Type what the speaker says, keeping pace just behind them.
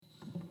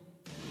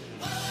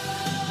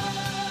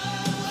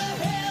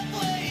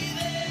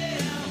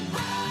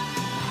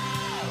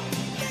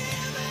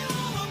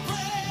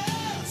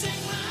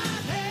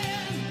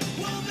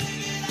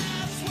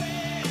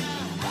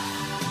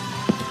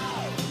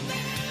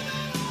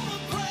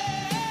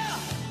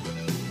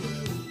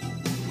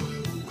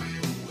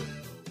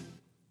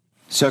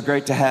So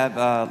great to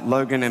have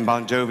Logan and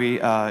Bon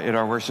Jovi at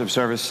our worship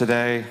service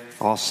today.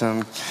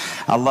 Awesome.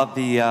 I love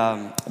the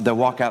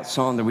walkout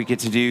song that we get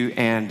to do,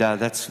 and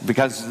that's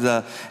because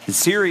the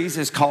series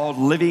is called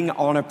Living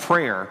on a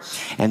Prayer,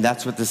 and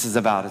that's what this is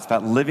about. It's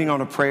about living on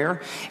a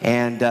prayer,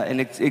 and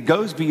it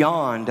goes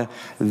beyond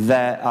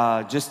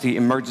that just the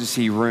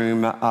emergency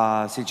room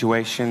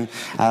situation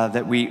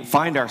that we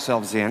find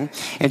ourselves in.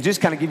 And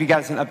just kind of give you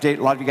guys an update.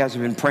 A lot of you guys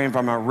have been praying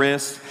for my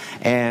wrist,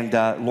 and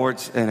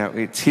Lord's,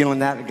 it's healing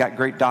that. I got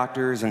great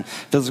doctors and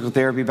physical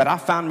therapy, but I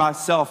found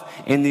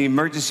myself in the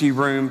emergency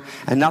room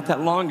and not that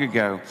long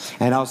ago,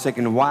 and I was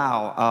thinking,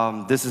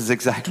 wow, this is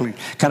exactly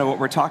kind of what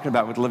we're talking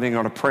about with living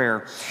on a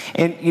prayer.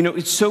 And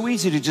it's so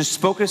easy to just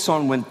focus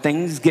on when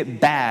things get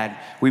bad,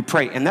 we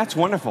pray, and that's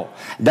wonderful.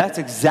 That's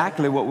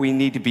exactly what we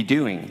need to be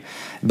doing.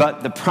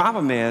 But the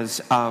problem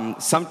is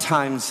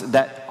sometimes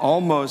that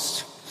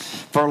almost,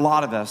 for a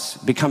lot of us,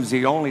 becomes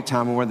the only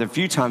time, or one of the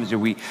few times that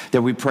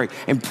we pray.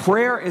 And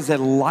prayer is a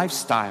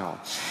lifestyle.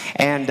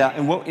 And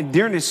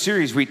during this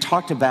series, we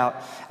talked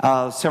about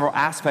several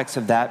aspects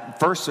of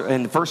that.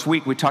 In the first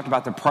week, we talked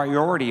about the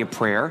priority of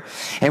prayer.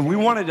 And we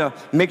wanted to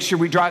make sure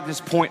we drive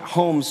this point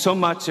home so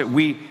much that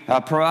we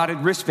provided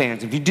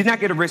wristbands. If you did not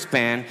get a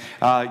wristband,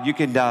 you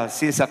can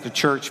see us after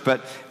church.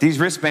 But these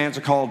wristbands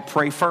are called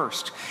Pray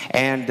First.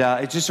 And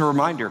it's just a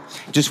reminder,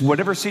 just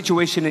whatever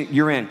situation that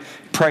you're in,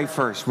 pray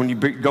first. When you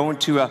go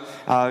into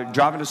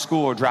driving to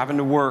school or driving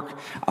to work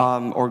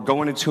or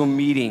going into a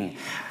meeting,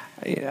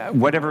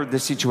 whatever the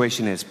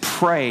situation is,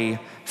 pray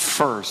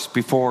first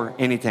before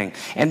anything.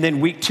 And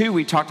then week 2,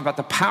 we talked about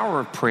the power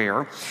of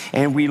prayer,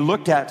 and we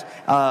looked at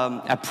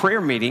a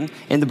prayer meeting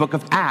in the book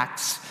of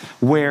Acts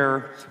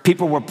where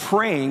people were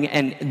praying,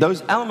 and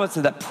those elements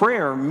of that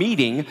prayer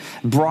meeting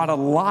brought a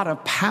lot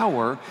of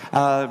power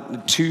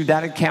to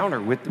that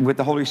encounter with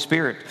the Holy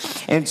Spirit.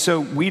 And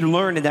so we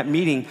learned in that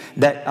meeting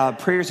that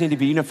prayers need to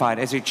be unified.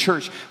 As a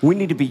church, we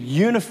need to be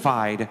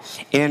unified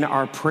in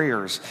our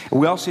prayers.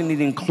 We also need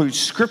to include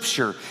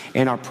Scripture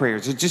in our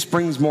prayers. It just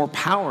brings more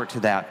power to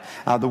that.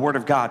 The Word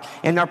of God.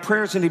 And our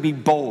prayers need to be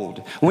bold.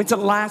 When's the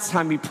last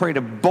time you prayed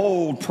a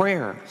bold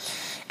prayer?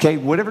 Okay,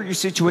 whatever your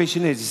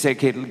situation is, you say,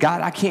 okay,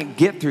 God, I can't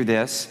get through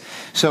this,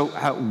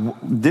 so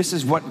this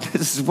is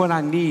what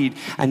I need.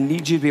 I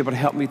need you to be able to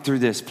help me through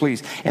this,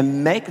 please.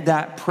 And make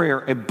that prayer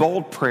a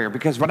bold prayer,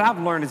 because what I've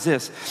learned is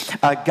this,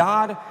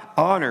 God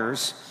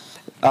honors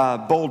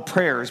bold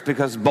prayers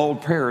because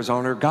bold prayers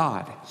honor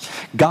God.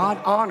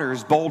 God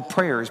honors bold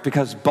prayers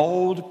because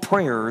bold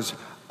prayers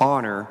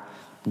honor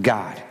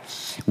God.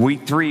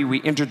 Week 3, we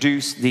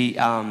introduced the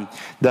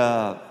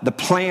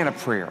plan of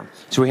prayer.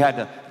 So we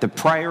had the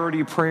priority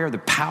of prayer, the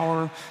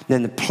power,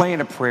 then the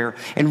plan of prayer.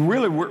 And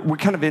really, we're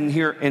kind of in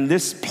here in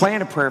this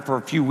plan of prayer for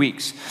a few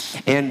weeks.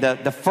 And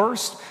the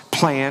first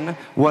plan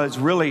was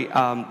really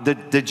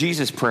the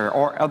Jesus prayer,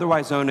 or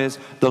otherwise known as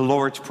the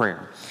Lord's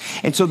Prayer.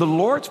 And so the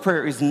Lord's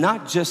Prayer is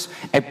not just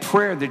a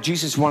prayer that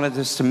Jesus wanted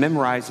us to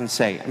memorize and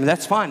say. I mean,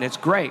 that's fine, that's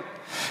great.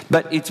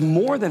 But it's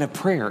more than a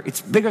prayer.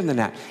 It's bigger than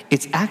that.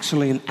 It's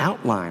actually an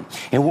outline.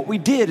 And what we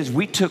did is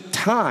we took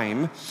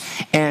time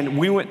and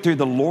we went through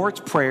the Lord's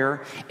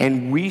Prayer,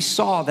 and we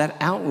saw that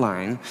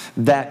outline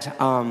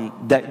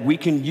that we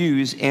can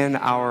use in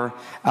our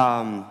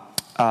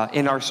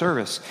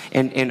service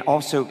and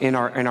also in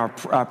our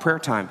prayer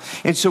time.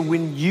 And so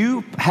when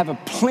you have a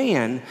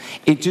plan,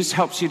 it just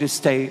helps you to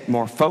stay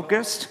more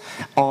focused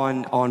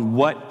on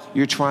what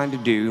you're trying to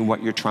do and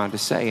what you're trying to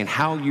say and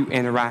how you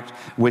interact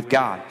with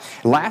God.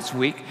 Last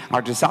week,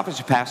 our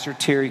discipleship pastor,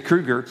 Terry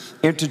Kruger,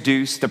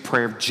 introduced the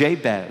prayer of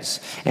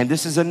Jabez. And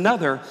this is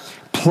another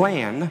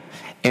plan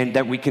and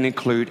that we can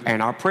include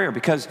in our prayer,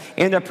 because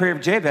in the prayer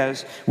of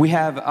Jabez, we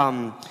have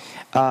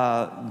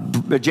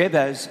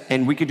Jabez,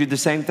 and we could do the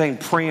same thing,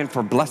 praying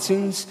for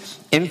blessings,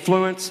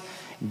 influence,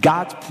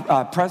 God's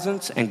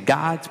presence, and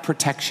God's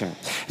protection.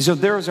 So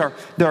there are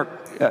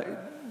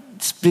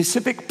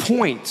specific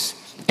points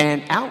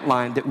and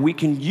outline that we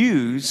can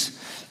use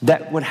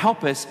that would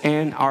help us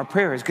in our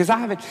prayers. Because I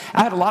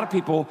had a lot of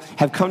people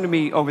have come to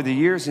me over the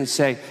years and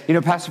say,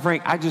 Pastor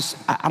Frank, I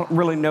don't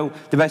really know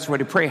the best way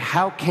to pray.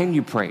 How can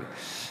you pray?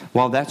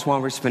 Well, that's why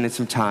we're spending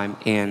some time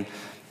in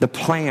the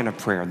plan of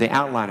prayer, the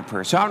outline of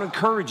prayer. So I would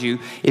encourage you,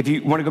 if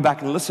you want to go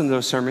back and listen to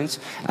those sermons,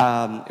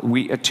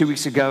 2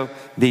 weeks ago,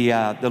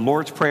 the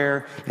Lord's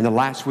Prayer, and the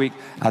last week,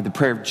 the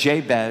prayer of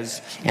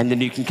Jabez, and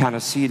then you can kind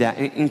of see that,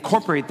 and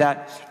incorporate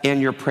that in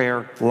your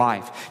prayer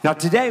life. Now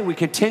today we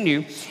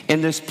continue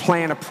in this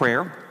plan of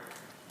prayer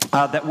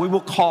that we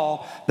will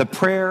call the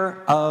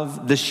prayer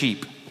of the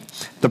sheep.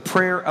 The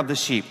prayer of the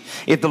sheep.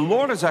 If the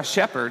Lord is our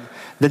shepherd,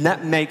 then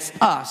that makes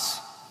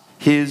us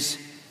his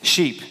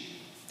sheep.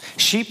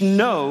 Sheep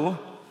know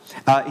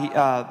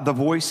the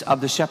voice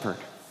of the shepherd.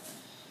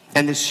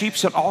 And the sheep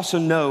should also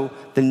know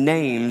the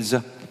names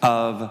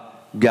of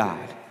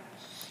God.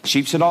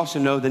 Sheep should also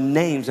know the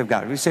names of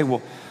God. We say,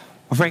 well,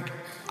 Frank,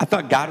 I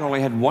thought God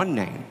only had one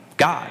name,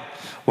 God.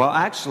 Well,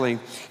 actually,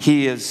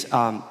 he's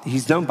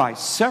known by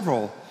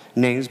several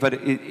names, but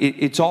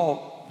it's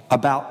all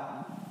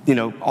about,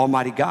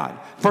 Almighty God.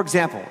 For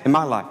example, in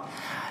my life,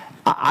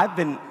 I've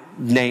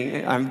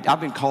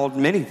been called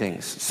many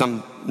things,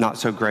 some not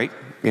so great,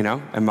 in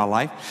my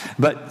life,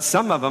 but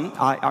some of them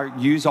I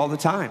use all the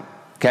time,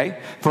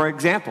 okay? For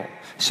example,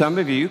 some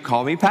of you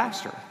call me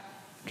pastor,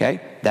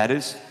 okay? That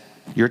is,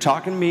 you're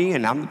talking to me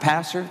and I'm the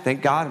pastor.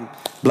 Thank God, I'm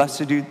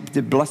blessed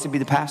to be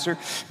the pastor.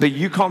 But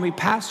you call me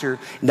pastor,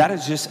 and that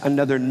is just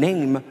another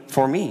name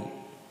for me.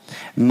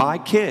 My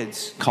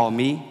kids call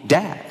me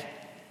dad.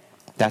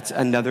 That's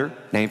another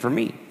name for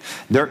me.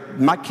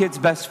 My kids'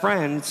 best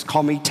friends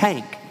call me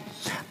Tank.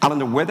 I don't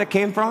know where that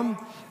came from,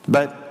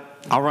 but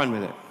I'll run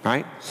with it,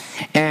 right?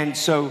 And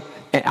so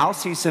I'll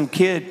see some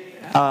kid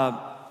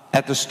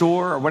at the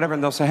store or whatever,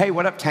 and they'll say, "Hey,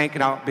 what up, Tank?"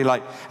 And I'll be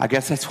like, "I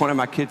guess that's one of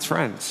my kids'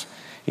 friends."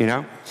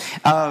 My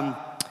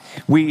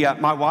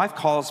wife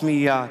calls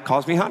me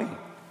honey,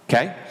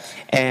 okay?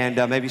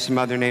 And maybe some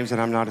other names that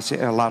I'm not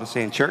allowed to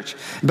say in church.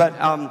 But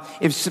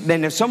if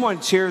someone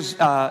tells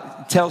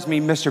me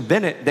Mr.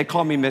 Bennett, they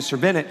call me Mr.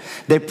 Bennett,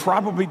 they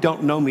probably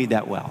don't know me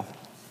that well,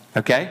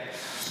 okay?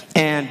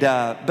 And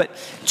but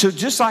so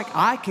just like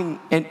I can,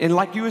 and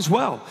like you as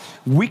well,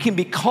 we can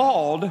be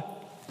called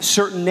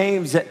certain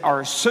names that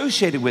are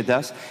associated with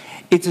us.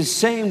 It's the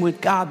same with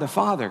God the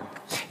Father.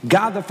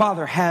 God the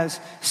Father has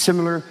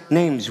similar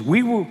names.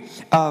 We will,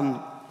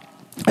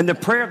 in the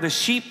prayer of the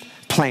sheep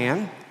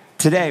plan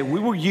today, we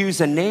will use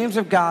the names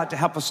of God to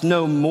help us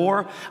know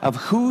more of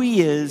who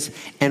He is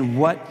and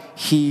what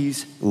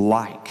He's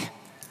like.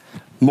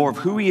 More of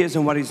who He is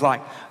and what He's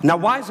like. Now,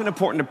 why is it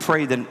important to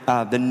pray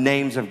the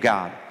names of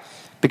God?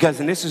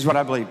 Because, and this is what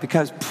I believe,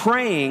 because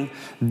praying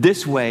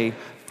this way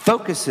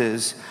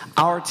focuses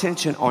our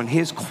attention on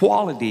His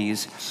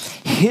qualities,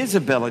 His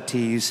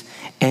abilities,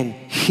 and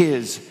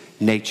His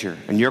nature.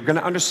 And you're going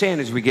to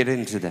understand as we get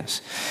into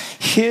this.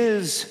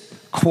 His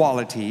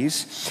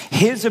qualities,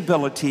 His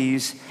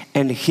abilities,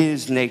 and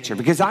His nature.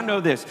 Because I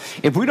know this,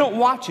 if we don't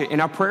watch it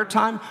in our prayer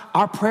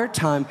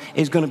time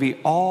is going to be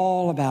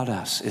all about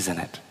us, isn't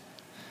it?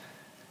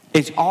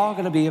 It's all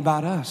going to be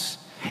about us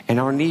and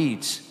our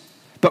needs.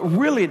 But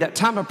really, that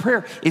time of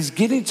prayer is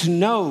getting to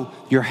know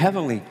your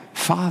Heavenly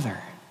Father.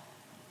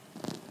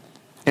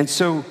 And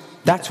so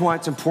that's why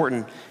it's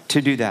important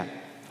to do that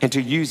and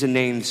to use the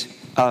names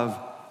of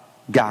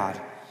God.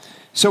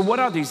 So what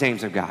are these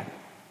names of God?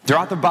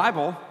 Throughout the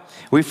Bible,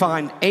 we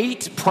find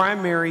 8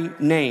 primary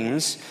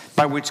names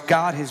by which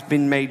God has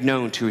been made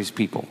known to His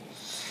people.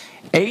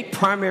 8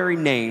 primary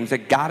names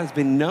that God has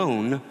been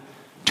known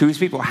to His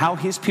people, how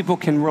His people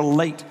can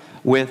relate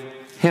with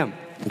Him,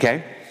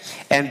 okay?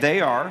 And they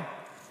are,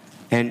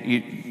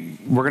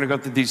 we're going to go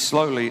through these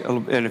slowly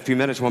in a few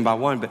minutes, one by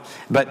one,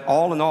 but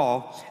all in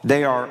all,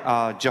 they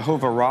are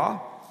Jehovah Ra,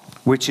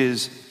 which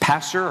is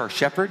pastor or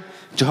shepherd,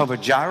 Jehovah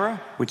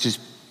Jireh, which is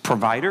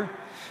provider,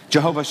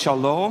 Jehovah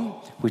Shalom,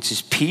 which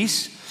is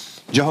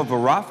peace, Jehovah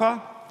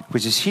Rapha,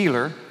 which is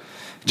healer,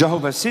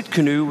 Jehovah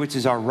Sidkenu, which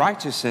is our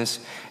righteousness,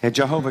 and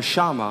Jehovah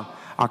Shammah,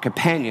 our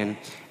companion,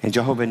 and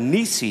Jehovah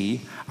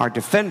Nisi, our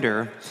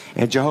defender,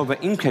 and Jehovah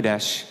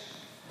Imkadesh,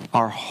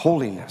 our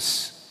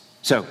holiness.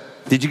 So,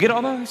 did you get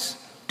all those?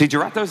 Did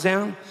you write those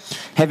down?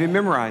 Have you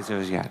memorized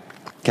those yet?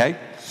 Okay.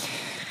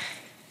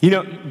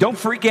 Don't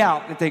freak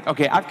out and think,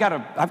 okay, I've got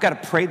to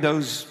pray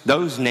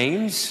those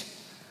names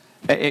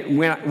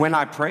when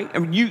I pray. I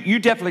mean, you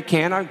definitely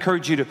can. I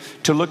encourage you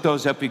to look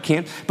those up. You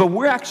can. But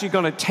we're actually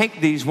going to take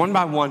these one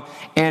by one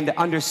and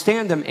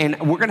understand them, and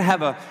we're going to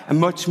have a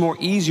much more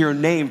easier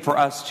name for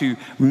us to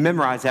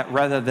memorize that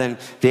rather than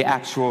the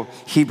actual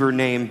Hebrew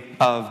name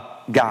of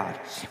God.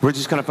 We're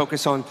just going to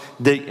focus on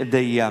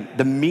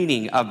the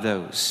meaning of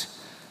those.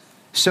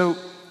 So,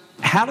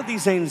 how do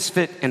these names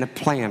fit in a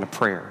plan of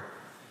prayer?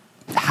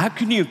 How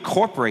can you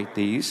incorporate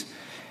these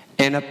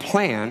in a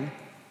plan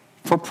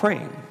for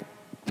praying?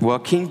 Well,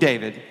 King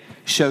David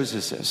shows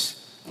us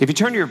this. If you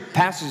turn your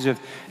passage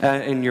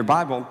in your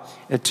Bible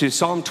to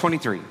Psalm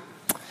 23,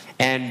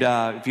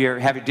 and if you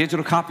have a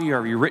digital copy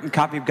or your written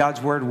copy of God's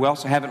Word, we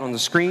also have it on the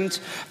screens.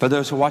 For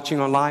those who are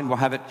watching online, we'll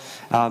have it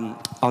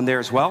on there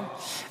as well.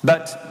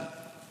 But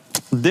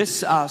this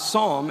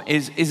psalm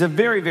is a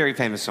very, very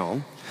famous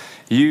psalm.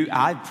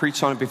 I've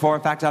preached on it before.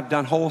 In fact, I've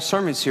done whole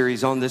sermon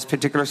series on this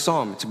particular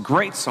psalm. It's a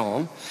great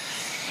psalm.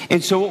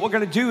 And so what we're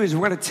going to do is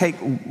we're going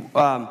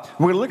to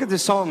look at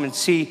this psalm and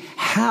see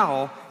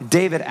how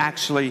David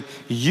actually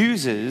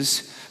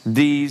uses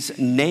these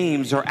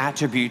names or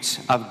attributes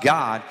of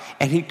God,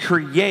 and he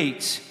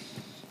creates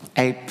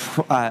a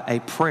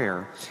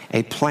prayer,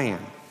 a plan.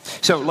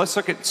 So let's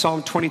look at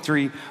Psalm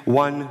 23,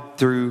 1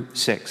 through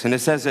 6. And it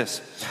says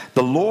this: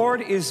 "The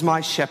Lord is my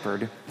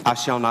shepherd, I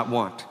shall not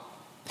want.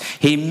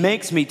 He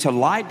makes me to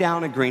lie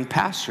down in green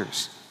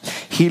pastures.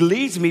 He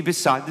leads me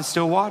beside the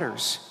still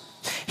waters.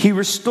 He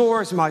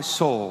restores my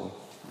soul.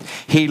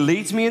 He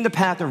leads me in the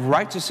path of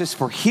righteousness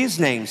for His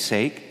name's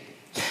sake.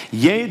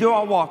 Yea, though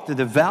I walk through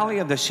the valley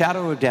of the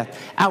shadow of death,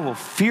 I will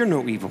fear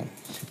no evil,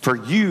 for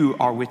You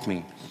are with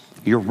me.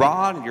 Your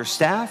rod and Your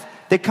staff,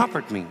 they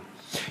comfort me.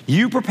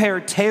 You prepare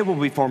a table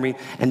before me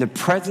in the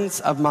presence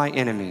of my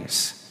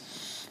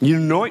enemies. You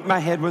anoint my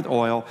head with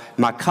oil,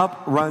 my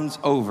cup runs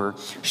over.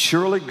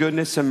 Surely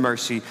goodness and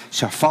mercy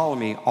shall follow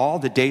me all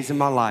the days of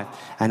my life,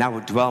 and I will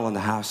dwell in the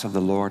house of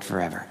the Lord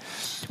forever.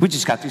 We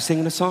just got through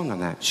singing a song on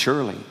that.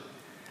 Surely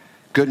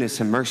goodness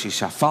and mercy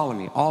shall follow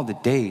me all the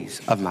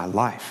days of my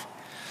life.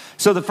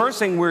 So the first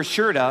thing we're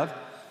assured of,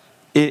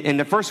 and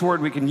the first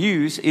word we can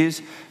use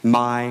is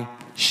my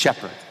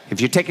shepherd.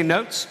 If you're taking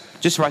notes,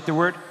 just write the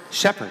word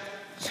shepherd.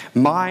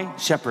 My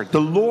shepherd.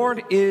 The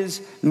Lord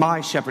is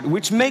my shepherd,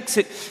 which makes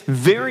it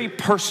very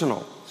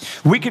personal.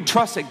 We can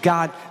trust that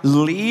God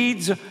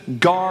leads,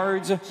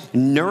 guards,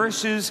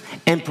 nourishes,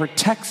 and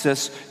protects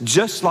us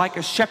just like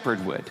a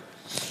shepherd would.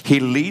 He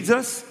leads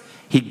us,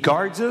 he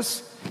guards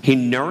us, he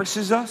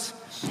nourishes us,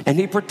 and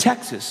he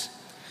protects us.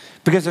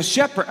 Because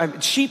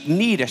sheep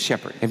need a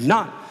shepherd. If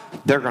not,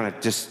 they're going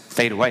to just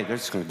fade away. They're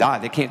just going to die.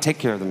 They can't take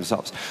care of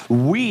themselves.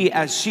 We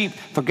as sheep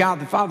for God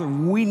the Father,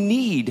 we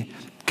need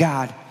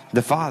God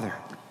the Father.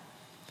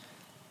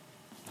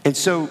 And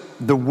so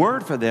the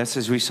word for this,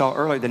 as we saw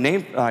earlier, the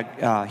name,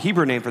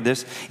 Hebrew name for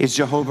this is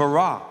Jehovah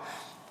Ra,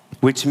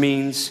 which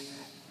means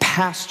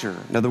pastor.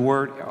 Another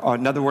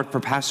word for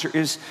pastor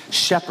is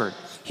shepherd.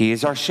 He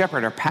is our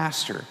shepherd, our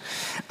pastor.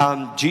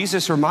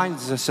 Jesus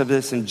reminds us of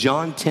this in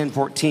John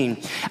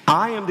 10:14.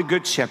 I am the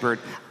good shepherd.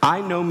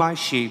 I know my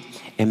sheep,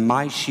 and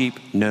my sheep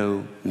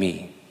know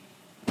me.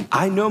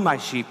 I know my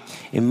sheep,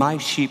 and my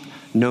sheep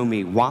know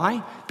me.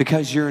 Why?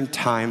 Because you're in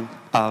time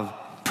of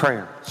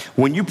prayer.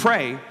 When you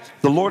pray,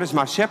 the Lord is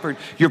my shepherd,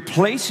 you're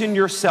placing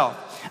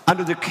yourself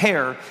under the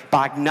care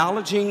by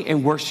acknowledging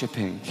and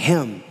worshiping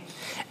him.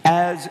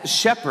 As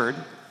shepherd,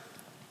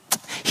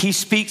 he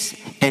speaks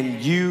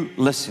and you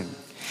listen.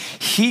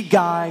 He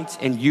guides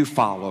and you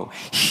follow.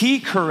 He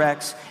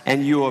corrects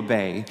and you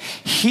obey.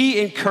 He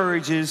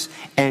encourages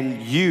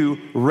and you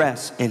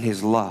rest in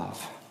his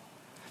love.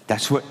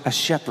 That's what a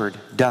shepherd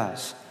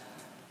does.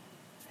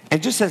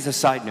 And just as a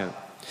side note,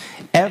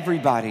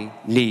 everybody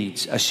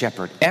needs a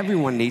shepherd.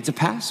 Everyone needs a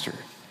pastor.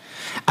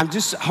 I'm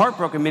just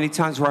heartbroken many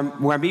times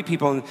where I meet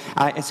people and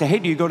I say, hey,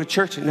 do you go to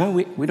church? No,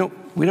 we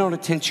don't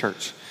attend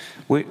church.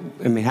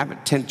 Haven't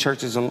attended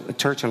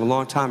church in a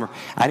long time, or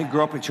I didn't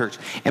grow up in church.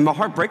 And my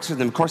heart breaks with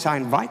them. Of course, I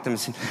invite them and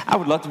say, I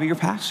would love to be your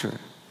pastor.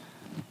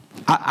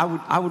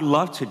 I would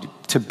love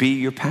to be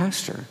your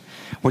pastor.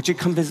 Won't you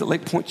come visit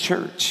Lake Point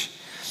Church?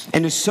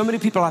 And there's so many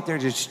people out there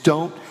that just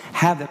don't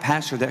have that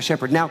pastor, that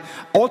shepherd. Now,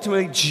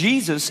 ultimately,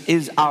 Jesus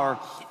is our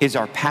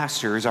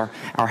pastor, is our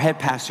head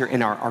pastor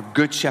and our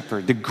good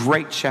shepherd, the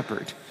great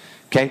shepherd.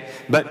 Okay?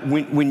 But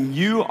when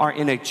you are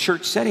in a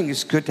church setting,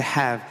 it's good to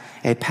have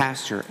a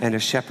pastor and a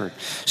shepherd.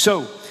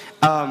 So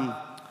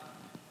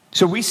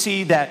we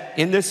see that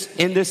in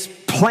this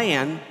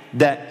plan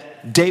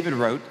that David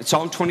wrote,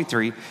 Psalm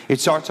 23, it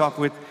starts off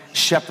with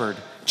shepherd,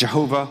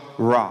 Jehovah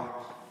Ra.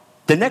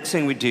 The next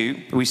thing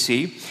we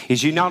see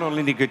is you not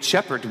only need a good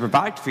shepherd to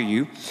provide for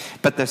you,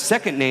 but the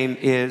second name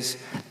is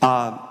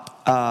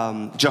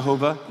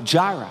Jehovah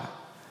Jireh.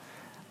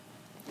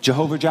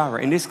 Jehovah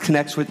Jireh. And this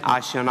connects with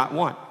I shall not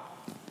want.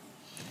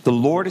 The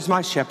Lord is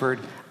my shepherd,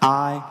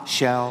 I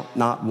shall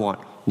not want.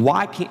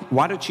 Why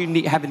don't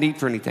you have a need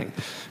for anything?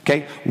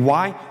 Okay?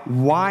 Why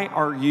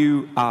are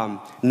you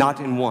not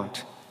in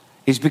want?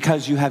 It's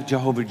because you have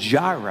Jehovah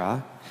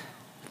Jireh.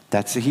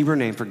 That's the Hebrew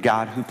name for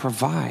God who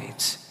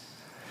provides.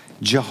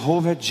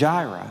 Jehovah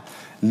Jireh,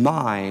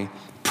 my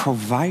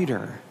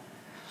provider.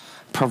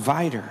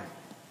 Provider.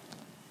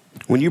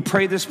 When you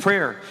pray this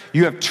prayer,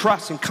 you have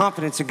trust and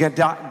confidence in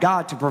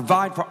God to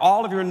provide for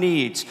all of your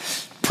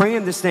needs.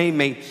 Praying this name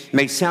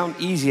may sound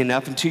easy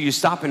enough until you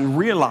stop and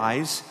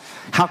realize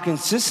how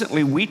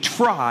consistently we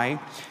try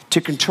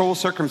to control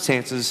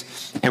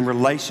circumstances and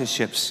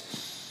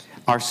relationships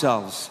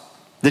ourselves.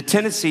 The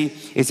tendency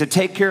is to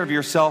take care of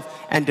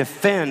yourself and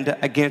defend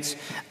against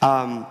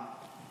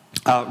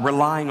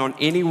relying on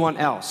anyone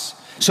else.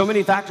 So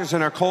many factors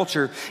in our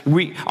culture.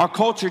 Our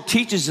culture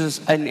teaches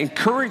us and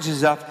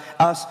encourages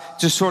us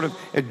to sort of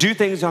do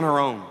things on our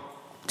own.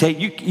 Okay,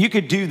 you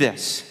could do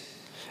this.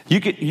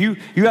 You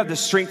have the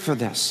strength for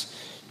this.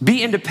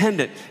 Be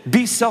independent.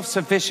 Be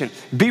self-sufficient.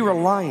 Be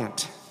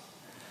reliant.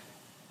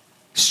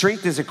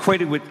 Strength is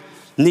equated with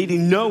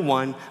needing no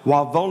one,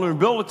 while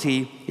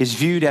vulnerability is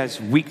viewed as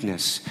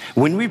weakness.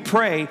 When we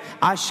pray,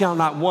 I shall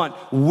not want,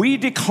 we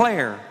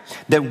declare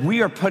that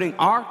we are putting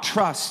our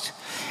trust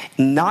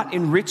not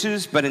in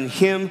riches, but in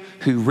him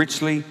who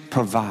richly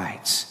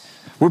provides.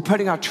 We're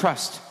putting our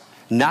trust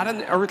not in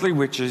the earthly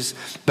riches,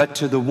 but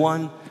to the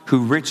one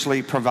who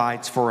richly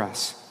provides for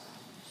us.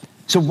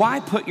 So why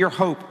put your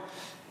hope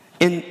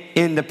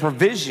in the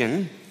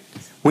provision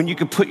when you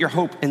could put your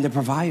hope in the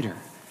provider?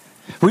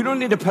 We don't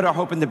need to put our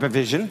hope in the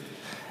provision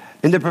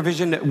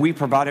that we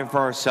provided for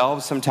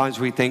ourselves. Sometimes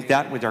we think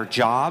that with our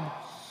job,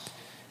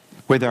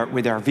 with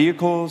our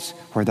vehicles,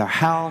 with our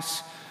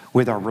house,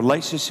 with our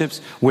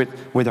relationships,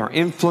 with our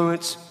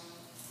influence.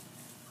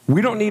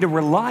 We don't need to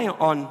rely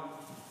on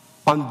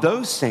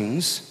those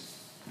things,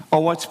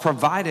 on what's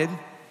provided,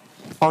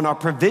 on our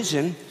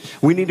provision.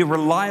 We need to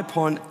rely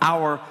upon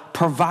our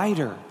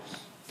provider.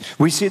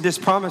 We see this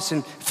promise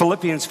in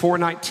Philippians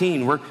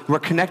 4:19. We're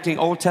connecting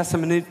Old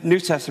Testament and New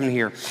Testament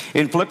here.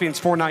 In Philippians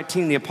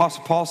 4:19, the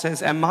Apostle Paul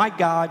says, "And my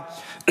God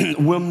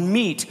will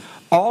meet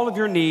all of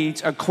your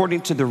needs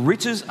according to the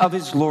riches of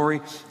his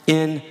glory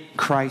in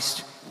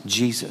Christ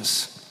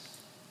Jesus."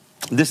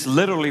 This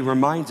literally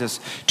reminds us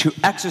to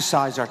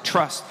exercise our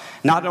trust,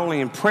 not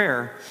only in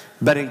prayer,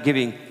 but in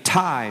giving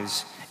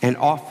tithes and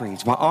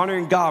offerings, by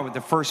honoring God with the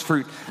first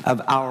fruit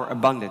of our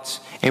abundance.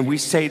 And we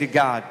say to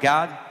God,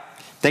 God,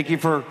 thank you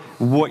for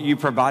what you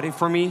provided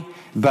for me,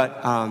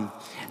 but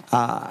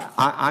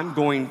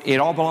it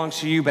all belongs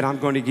to you, but I'm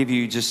going to give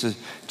you just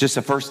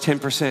the first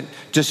 10%,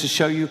 just to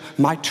show you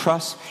my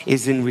trust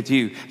is in with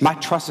you. My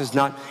trust is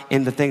not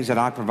in the things that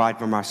I provide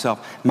for myself.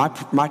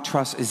 My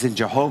trust is in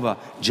Jehovah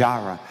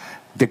Jireh,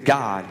 the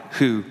God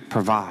who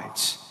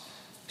provides.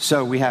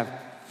 So we have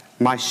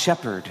my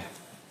shepherd,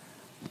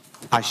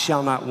 I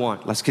shall not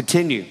want. Let's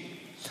continue.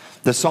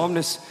 The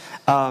psalmist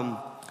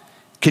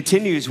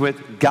continues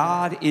with,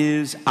 God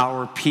is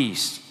our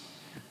peace.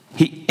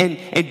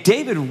 And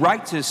David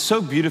writes this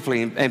so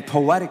beautifully and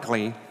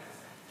poetically.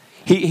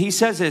 He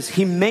says this,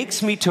 he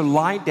makes me to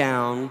lie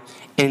down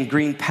in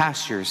green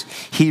pastures.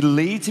 He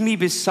leads me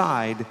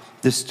beside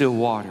the still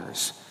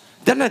waters.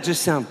 Doesn't that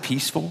just sound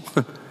peaceful?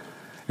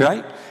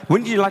 Right?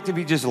 Wouldn't you like to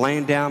be just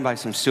laying down by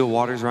some still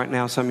waters right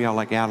now? Some of y'all are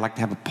like, yeah, I'd like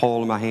to have a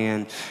pole in my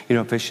hand,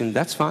 fishing.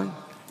 That's fine.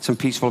 Some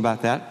peaceful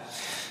about that.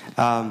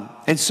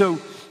 And so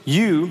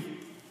you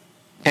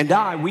and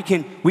I, we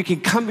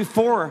can come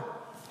before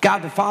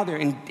God the Father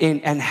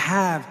and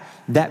have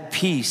that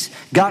peace.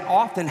 God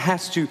often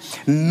has to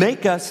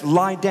make us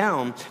lie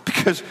down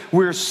because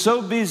we're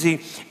so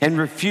busy and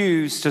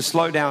refuse to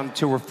slow down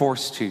until we're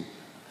forced to.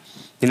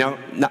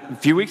 A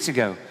few weeks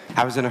ago,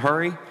 I was in a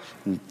hurry,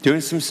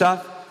 doing some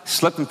stuff,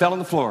 slipped and fell on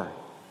the floor.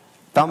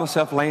 Found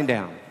myself laying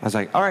down. I was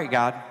like, all right,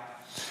 God,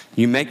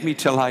 you make me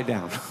to lie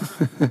down.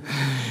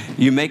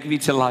 You make me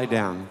to lie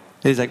down.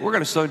 He's like, we're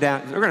going to slow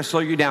down. We're going to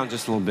slow you down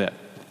just a little bit.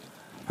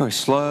 We're going to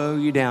slow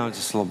you down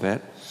just a little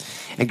bit.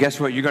 And guess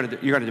what? You're going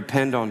to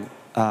depend on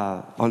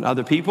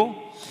other people,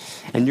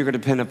 and you're going to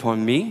depend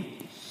upon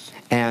me.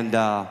 And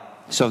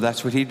so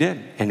that's what he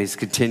did, and he's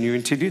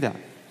continuing to do that.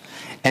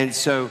 And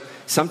so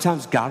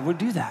sometimes God will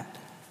do that.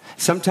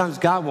 Sometimes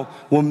God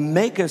will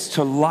make us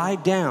to lie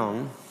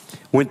down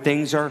when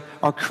things are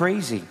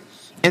crazy.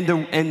 And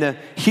the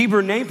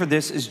Hebrew name for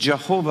this is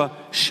Jehovah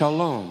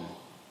Shalom.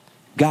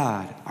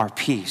 God, our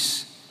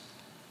peace.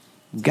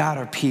 God,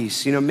 our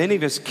peace. Many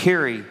of us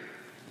carry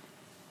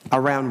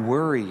around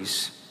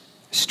worries,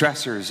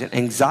 stressors, and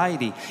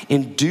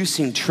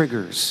anxiety-inducing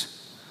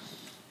triggers.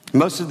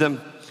 Most of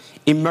them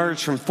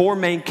emerge from four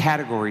main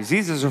categories.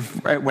 These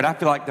are what I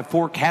feel like the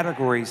four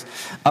categories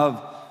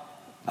of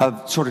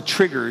sort of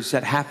triggers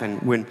that happen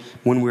when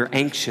we're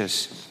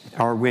anxious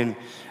or when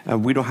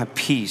we don't have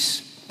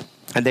peace.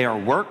 And they are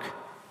work,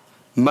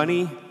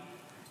 money,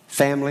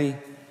 family,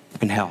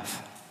 and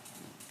health.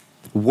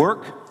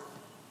 Work,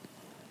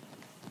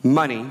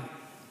 money,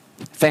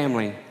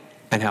 family,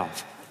 and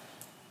health.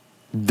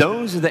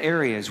 Those are the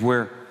areas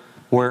where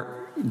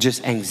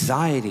just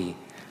anxiety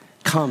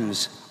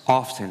comes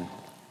often.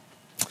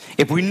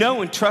 If we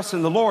know and trust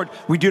in the Lord,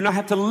 we do not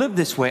have to live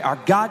this way. Our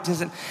God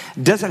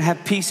doesn't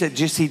have peace that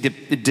just He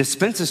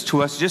dispenses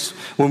to us just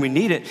when we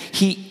need it.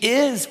 He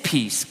is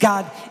peace.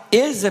 God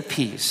is a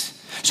peace.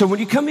 So when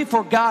you come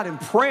before God in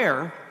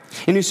prayer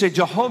and you say,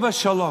 Jehovah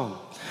Shalom,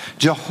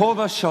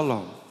 Jehovah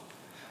Shalom,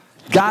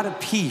 God of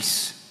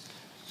peace,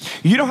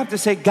 you don't have to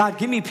say, God,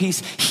 give me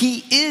peace.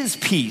 He is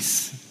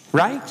peace,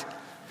 right?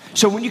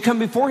 So when you come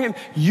before Him,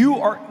 you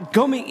are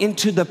going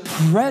into the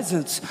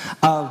presence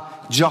of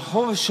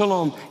Jehovah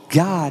Shalom,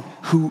 God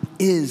who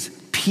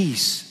is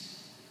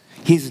peace.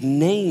 His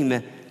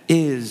name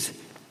is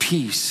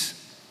peace.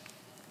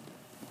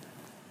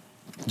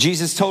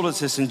 Jesus told us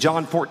this in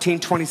John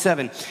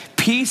 14:27.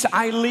 Peace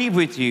I leave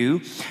with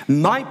you,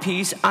 my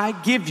peace I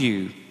give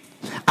you.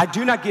 I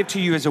do not give to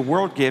you as the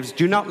world gives.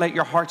 Do not let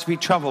your hearts be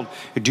troubled,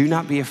 or do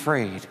not be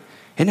afraid.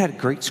 Isn't that a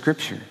great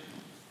scripture?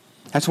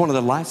 That's one of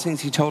the last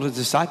things He told His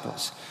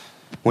disciples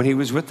when He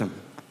was with them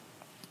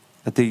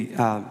at the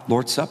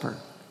Lord's Supper.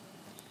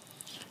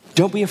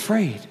 Don't be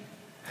afraid.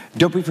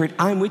 Don't be afraid.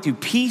 I'm with you.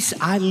 Peace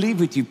I leave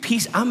with you.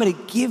 Peace I'm going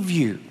to give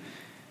you.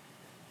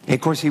 And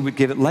of course, He would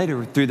give it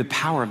later through the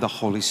power of the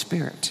Holy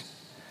Spirit.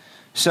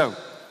 So,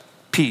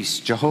 peace,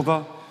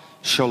 Jehovah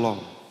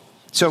Shalom.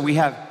 So we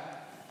have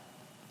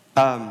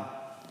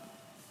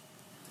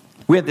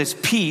this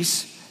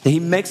peace that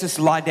He makes us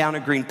lie down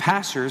in green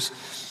pastures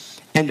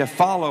and to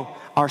follow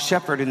our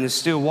shepherd in the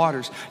still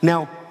waters.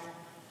 Now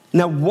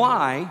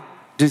why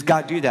does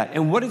God do that?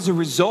 And what is the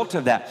result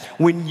of that?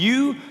 When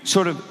you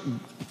sort of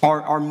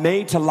are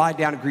made to lie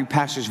down in green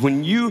pastures,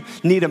 when you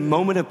need a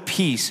moment of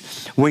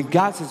peace, when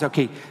God says,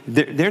 okay,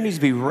 there needs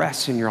to be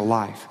rest in your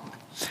life.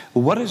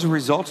 What is the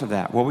result of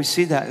that? Well, we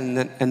see that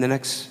in the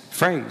next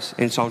phrase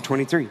in Psalm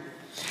 23.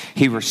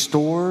 He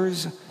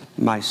restores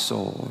my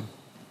soul.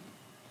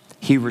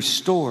 He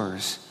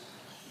restores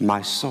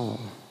my soul.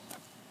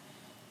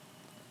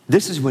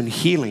 this is when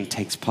healing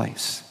takes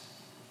place.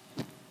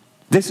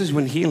 This is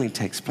when healing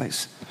takes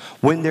place,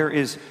 when there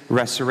is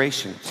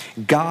restoration.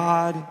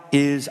 God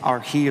is our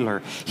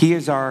healer. He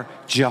is our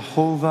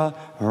Jehovah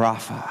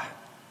Rapha.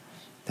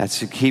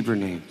 That's the Hebrew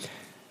name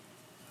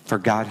for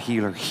God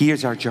healer. He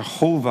is our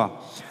Jehovah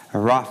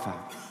Rapha.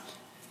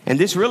 And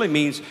this really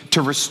means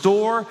to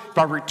restore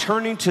by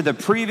returning to the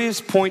previous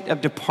point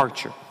of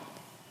departure.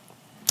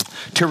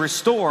 To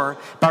restore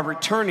by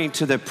returning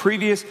to the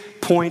previous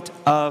point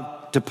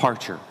of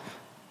departure.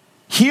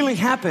 Healing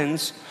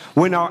happens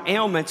when our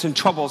ailments and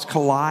troubles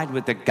collide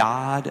with the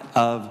God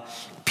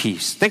of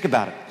peace. Think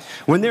about it.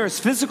 When there is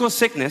physical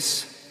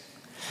sickness,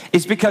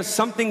 it's because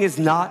something is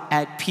not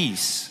at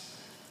peace,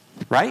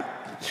 right?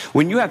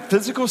 When you have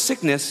physical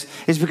sickness,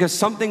 it's because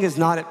something is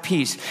not at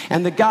peace.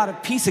 And the God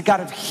of peace, the God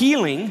of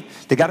healing,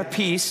 the God of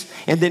peace,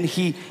 and then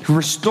he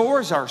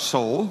restores our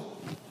soul.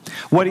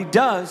 What he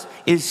does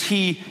is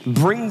he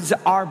brings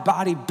our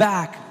body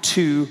back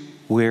to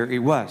where it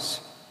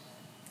was.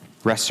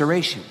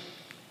 Restoration.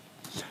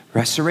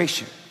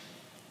 Restoration.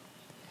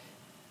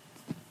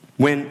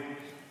 When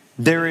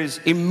there is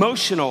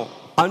emotional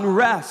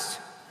unrest,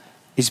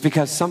 it's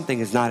because something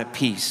is not at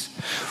peace.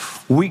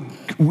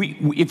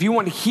 If you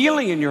want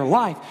healing in your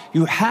life,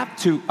 you have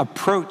to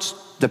approach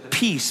the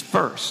peace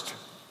first.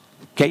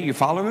 Okay, you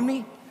following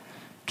me?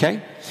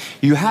 Okay?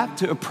 You have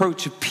to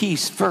approach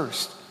peace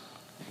first.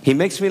 He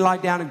makes me lie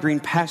down in green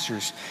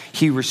pastures.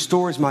 He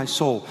restores my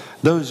soul.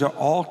 Those are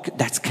all,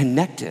 that's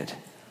connected.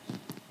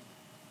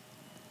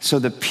 So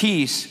the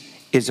peace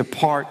is a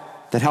part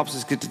that helps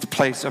us get to the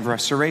place of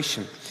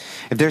restoration.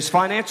 If there's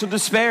financial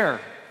despair,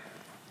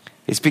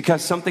 it's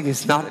because something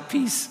is not at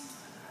peace.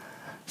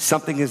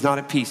 Something is not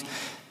at peace.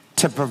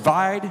 To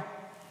provide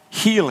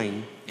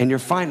healing in your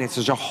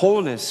finances or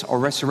wholeness or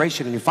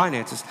restoration in your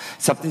finances,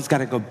 something's got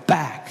to go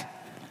back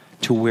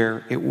to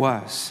where it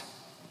was.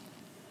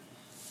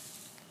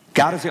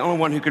 God is the only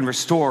one who can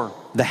restore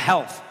the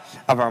health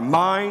of our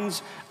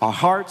minds, our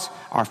hearts,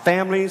 our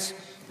families,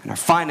 and our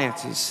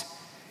finances,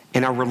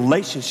 and our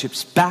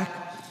relationships back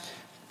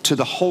to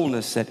the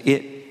wholeness that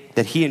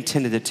he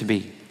intended it to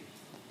be.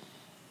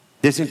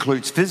 This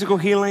includes physical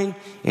healing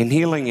and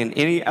healing in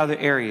any other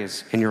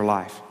areas in your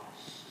life.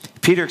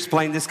 Peter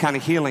explained this kind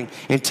of healing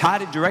and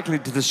tied it directly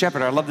to the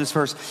shepherd. I love this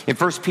verse in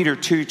 1 Peter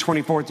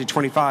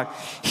 2:24-25.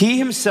 He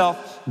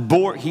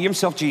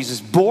himself, Jesus,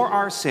 bore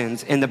our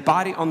sins in the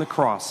body on the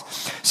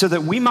cross so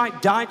that we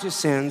might die to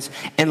sins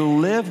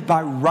and live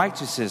by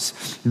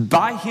righteousness.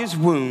 By his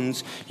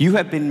wounds you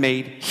have been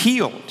made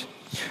healed.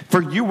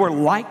 For you were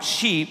like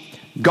sheep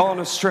gone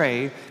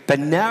astray, but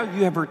now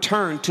you have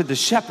returned to the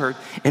shepherd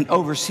and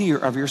overseer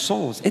of your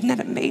souls. Isn't that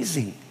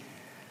amazing?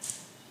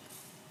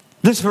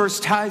 This verse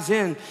ties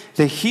in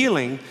the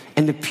healing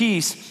and the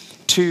peace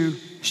to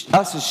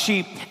us as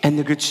sheep and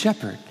the good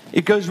shepherd.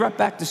 It goes right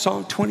back to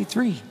Psalm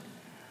 23.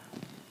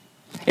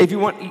 If you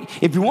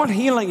want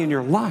healing in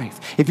your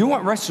life, if you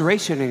want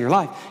restoration in your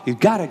life, you've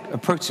got to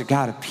approach the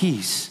God of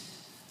peace,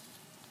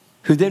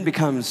 who then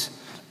becomes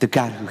the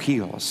God who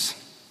heals.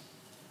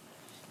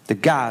 The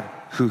God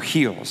who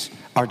heals,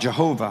 our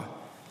Jehovah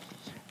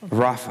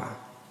Rapha.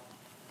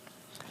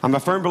 I'm a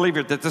firm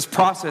believer that this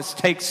process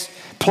takes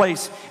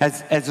place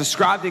as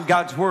described in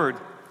God's word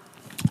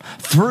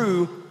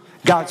through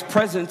God's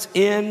presence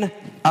in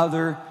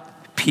other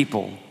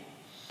people.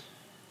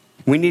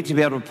 We need to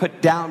be able to put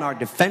down our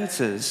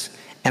defenses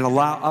and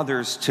allow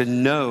others to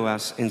know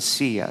us and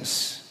see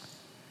us.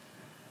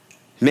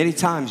 Many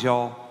times,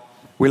 y'all,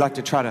 we like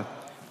to try to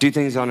do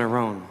things on our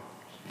own.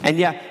 And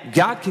yeah,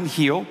 God can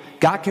heal.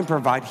 God can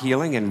provide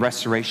healing and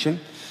restoration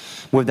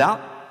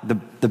without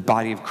the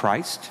body of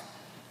Christ.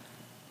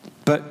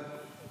 But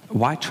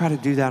why try to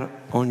do that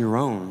on your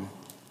own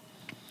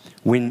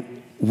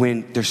when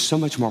there's so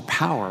much more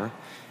power,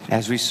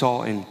 as we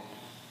saw in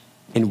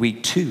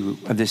week 2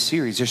 of this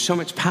series? There's so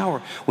much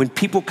power when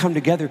people come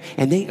together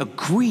and they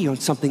agree on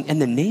something in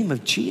the name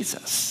of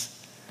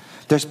Jesus.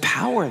 There's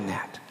power in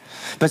that.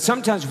 But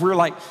sometimes we're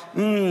like,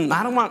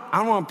 I don't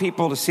want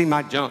people to see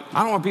my junk.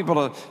 I don't want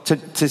people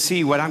to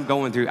see what I'm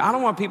going through. I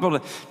don't want people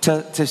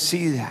to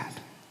see that.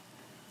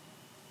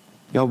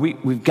 You know,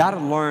 we've got to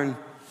learn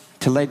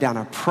to lay down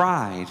our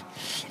pride,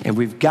 and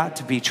we've got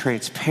to be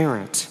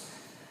transparent.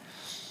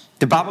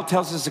 The Bible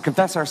tells us to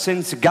confess our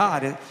sins to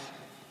God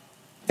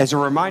as a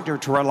reminder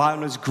to rely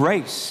on his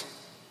grace.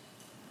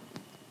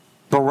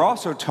 But we're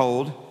also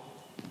told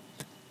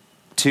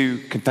to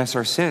confess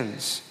our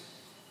sins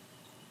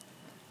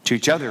to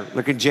each other.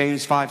 Look at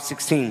James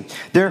 5:16.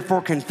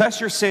 Therefore, confess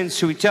your sins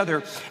to each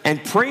other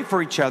and pray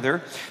for each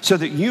other so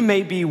that you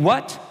may be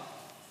what?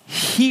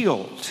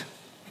 Healed.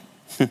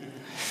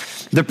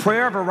 The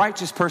prayer of a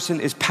righteous person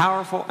is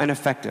powerful and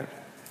effective.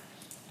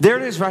 There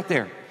it is right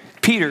there.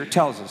 Peter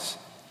tells us.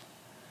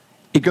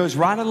 It goes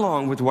right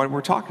along with what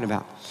we're talking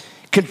about.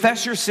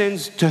 Confess your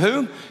sins to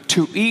whom?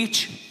 To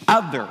each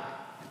other.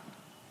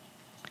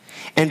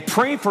 And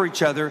pray for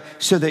each other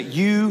so that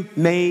you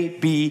may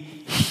be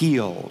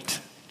healed.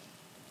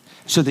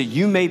 So that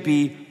you may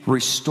be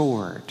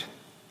restored.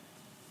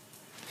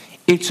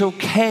 It's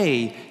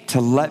okay to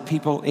let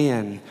people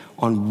in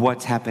on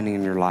what's happening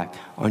in your life,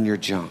 on your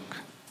junk.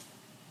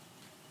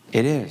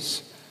 It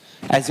is.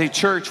 As a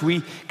church,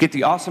 we get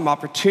the awesome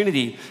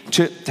opportunity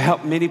to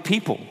help many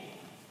people.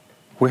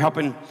 We're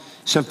helping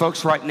some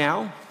folks right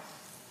now.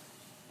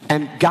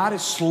 And God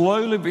is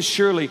slowly but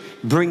surely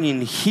bringing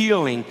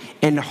healing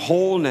and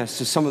wholeness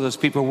to some of those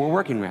people we're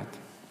working with.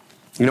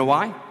 You know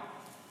why?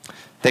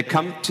 They've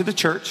come to the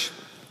church.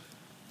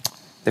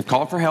 They've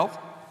called for help,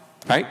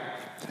 right?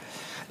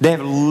 They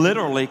have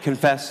literally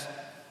confessed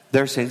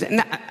their sins.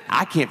 And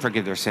I can't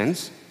forgive their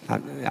sins.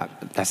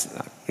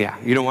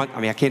 You know what?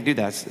 I mean, I can't do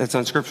that. That's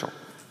unscriptural,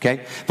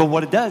 okay? But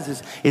what it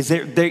does is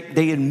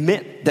they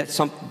admit that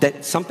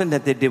something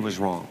that they did was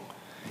wrong.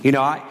 You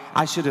know, I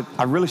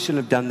really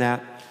shouldn't have done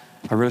that.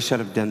 I really should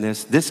have done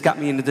this. This got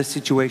me into this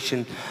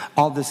situation,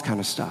 all this kind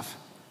of stuff.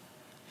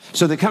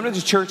 So they come to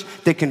the church,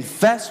 they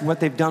confess what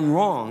they've done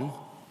wrong,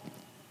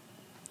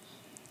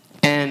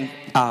 and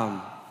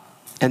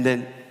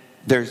then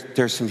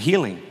there's some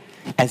healing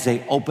as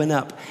they open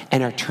up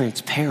and are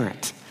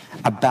transparent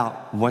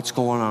about what's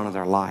going on in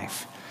their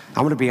life.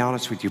 I'm going to be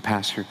honest with you,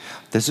 Pastor.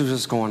 This is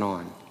what's going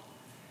on.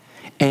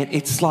 And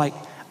it's like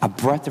a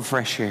breath of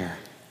fresh air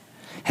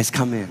has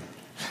come in.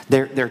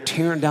 They're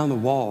tearing down the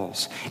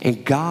walls,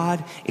 and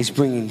God is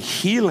bringing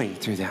healing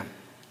through them.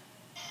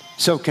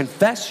 So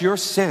confess your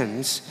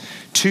sins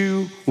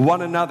to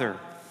one another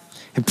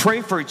and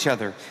pray for each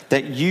other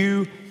that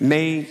you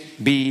may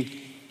be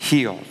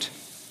healed.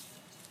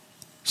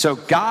 So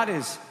God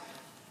is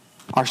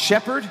our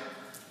shepherd,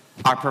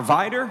 our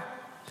provider.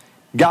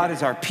 God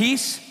is our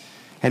peace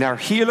and our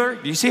healer.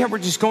 Do you see how we're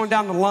just going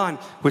down the line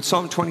with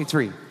Psalm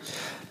 23?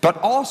 But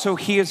also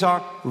he is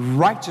our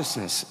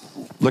righteousness.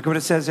 Look at what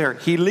it says there.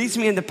 He leads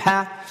me in the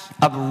path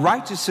of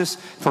righteousness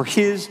for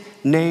his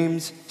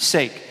name's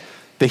sake.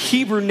 The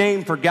Hebrew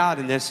name for God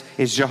in this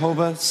is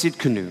Jehovah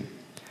Sidkenu.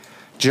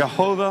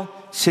 Jehovah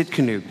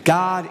Sidkenu.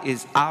 God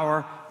is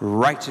our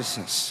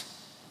righteousness.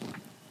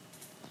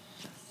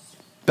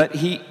 But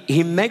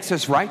he makes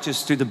us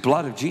righteous through the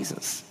blood of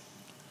Jesus.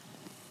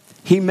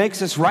 He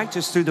makes us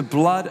righteous through the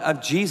blood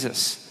of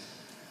Jesus.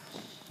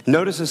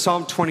 Notice in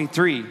Psalm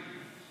 23,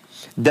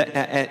 that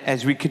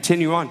as we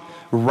continue on,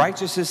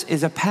 righteousness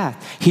is a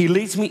path. He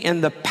leads me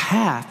in the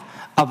path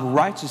of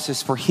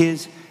righteousness for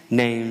his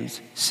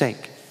name's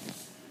sake.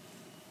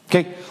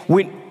 Okay,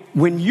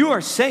 when you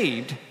are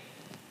saved,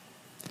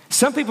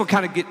 some people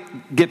kind of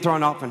get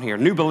thrown off in here.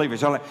 New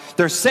believers are like,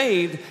 they're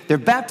saved, they're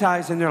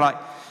baptized, and they're like,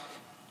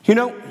 you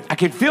know, I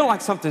can feel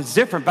like something's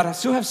different, but I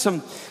still have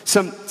some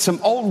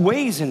old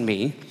ways in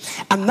me.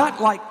 I'm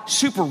not like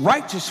super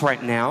righteous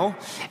right now,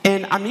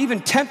 and I'm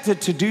even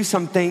tempted to do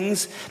some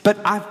things,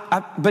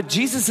 but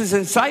Jesus is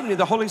inside me.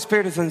 The Holy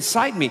Spirit is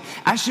inside me.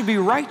 I should be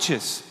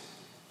righteous.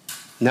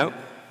 No.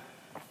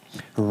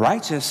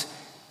 Righteousness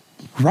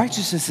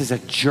is a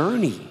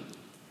journey.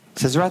 It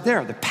says right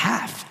there, the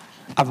path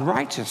of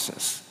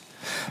righteousness.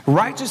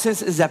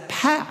 Righteousness is a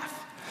path.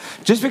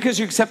 Just because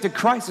you accepted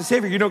Christ as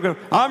Savior, you don't go,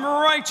 I'm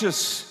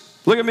righteous.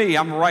 Look at me,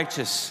 I'm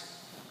righteous.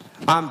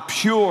 I'm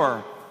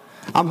pure.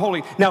 I'm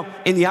holy. Now,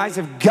 in the eyes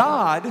of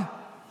God,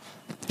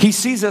 he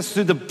sees us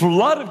through the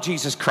blood of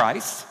Jesus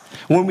Christ.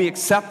 When we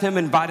accept him,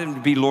 invite him to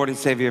be Lord and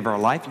Savior of our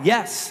life,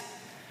 yes.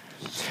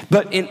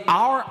 But in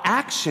our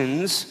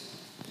actions,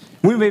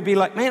 we may be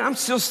like, man, I'm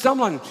still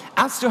stumbling.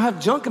 I still have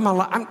junk in my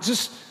life.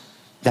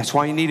 That's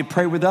why you need to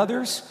pray with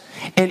others.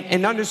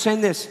 And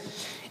understand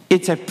this.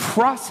 It's a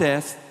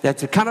process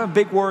that's a kind of a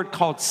big word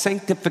called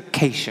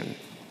sanctification,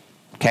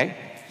 okay?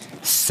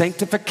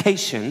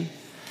 Sanctification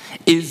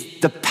is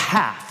the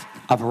path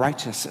of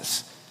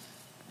righteousness,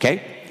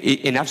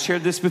 okay? And I've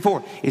shared this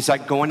before. It's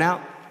like going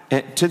out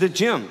to the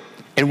gym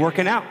and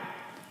working out.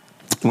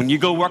 When you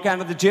go work out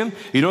at the gym,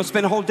 you don't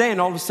spend a whole day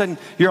and all of a sudden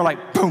you're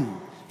like, boom,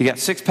 you got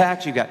six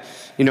packs, you got,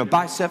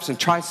 biceps and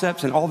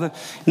triceps and all the,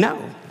 no.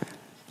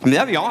 I mean,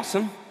 that'd be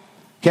awesome.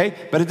 Okay,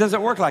 but it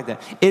doesn't work like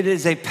that. It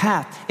is a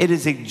path. It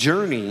is a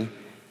journey.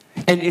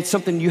 And it's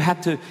something you have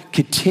to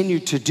continue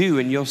to do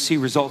and you'll see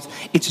results.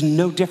 It's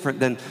no different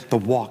than the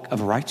walk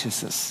of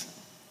righteousness.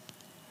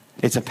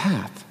 It's a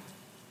path.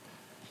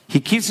 He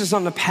keeps us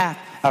on the path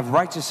of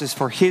righteousness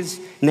for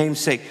his name's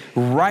sake.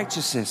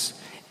 Righteousness.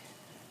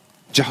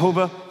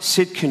 Jehovah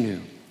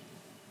Sidkenu.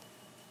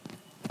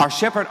 Our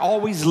shepherd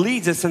always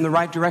leads us in the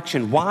right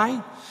direction.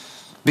 Why?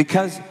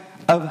 Because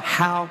of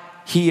how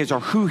he is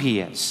or who he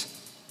is.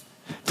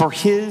 For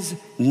his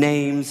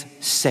name's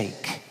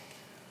sake.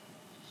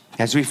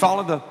 As we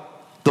follow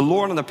the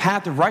Lord on the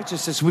path of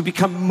righteousness, we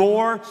become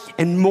more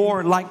and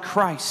more like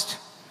Christ.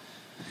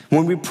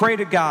 When we pray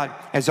to God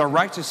as our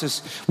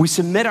righteousness, we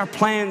submit our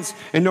plans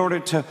in order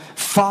to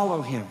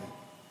follow him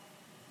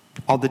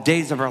all the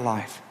days of our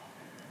life.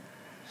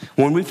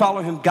 When we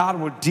follow him, God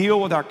will deal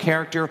with our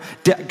character.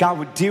 God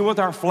will deal with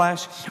our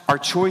flesh, our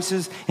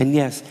choices, and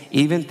yes,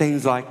 even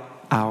things like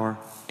our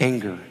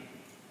anger.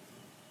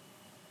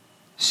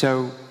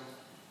 So,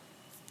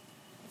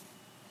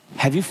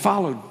 have you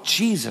followed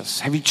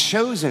Jesus? Have you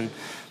chosen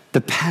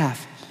the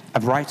path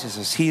of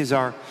righteousness? He is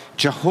our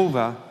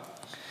Jehovah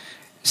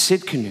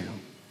Sid Canoe.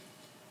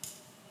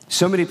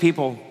 So many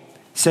people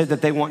said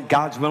that they want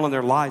God's will in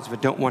their lives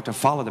but don't want to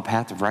follow the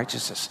path of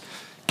righteousness.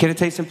 Can I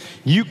tell you something?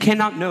 You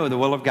cannot know the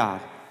will of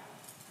God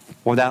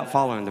without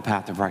following the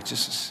path of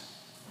righteousness.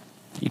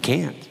 You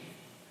can't.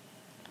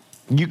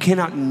 You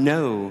cannot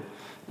know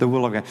the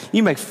will of God.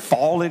 You may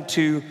fall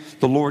into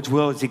the Lord's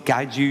will as He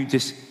guides you,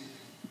 just,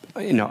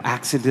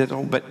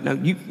 accidental, but no,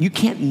 you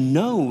can't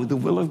know the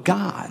will of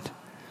God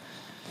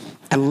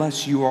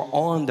unless you are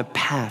on the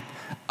path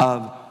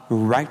of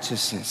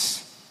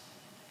righteousness.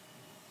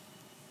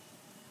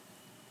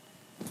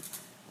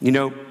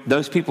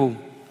 Those people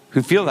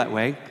who feel that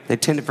way, they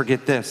tend to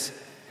forget this,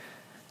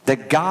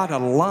 that God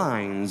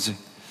aligns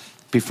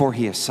before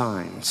He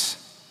assigns.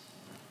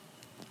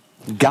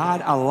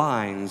 God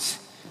aligns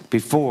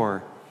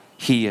before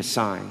He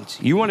assigns.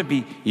 You want to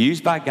be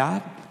used by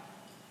God?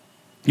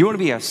 You want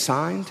to be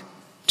assigned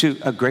to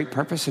a great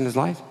purpose in His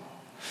life?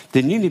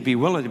 Then you need to be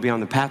willing to be on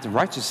the path of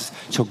righteousness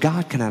so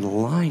God can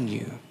align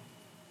you.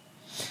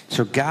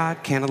 So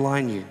God can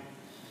align you.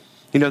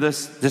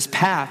 This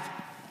path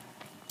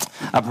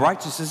of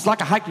righteousness is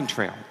like a hiking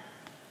trail.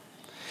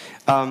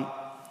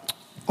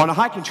 On a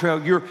hiking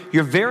trail,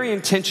 you're very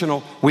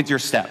intentional with your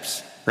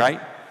steps, right?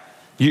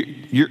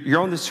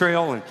 You're on this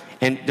trail,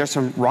 and there's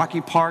some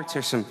rocky parts,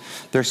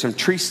 there's some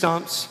tree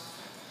stumps,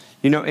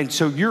 and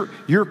so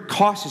you're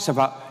cautious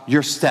about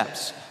your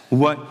steps,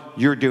 what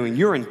you're doing.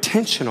 You're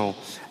intentional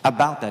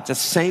about that. The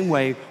same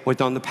way with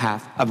on the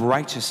path of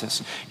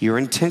righteousness. You're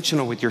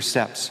intentional with your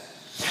steps.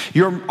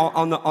 You're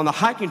on the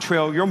hiking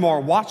trail, you're more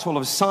watchful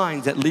of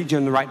signs that lead you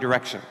in the right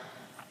direction.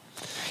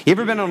 You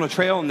ever been on a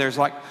trail and there's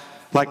like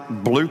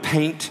blue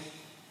paint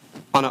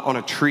on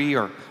a tree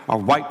or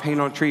white paint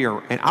on a tree,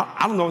 and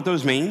I don't know what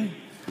those mean,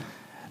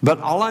 but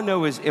all I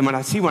know is, and when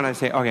I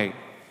say, okay,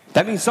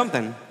 that means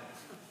something.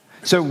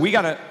 So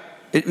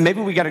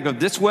maybe we gotta go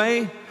this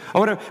way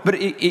or whatever. But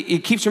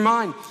it keeps your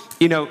mind,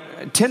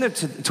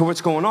 attentive to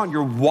what's going on.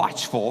 You're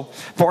watchful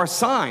for a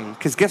sign,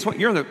 because guess what?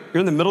 You're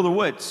in the middle of the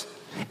woods,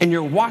 and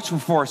you're watchful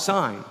for a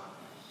sign.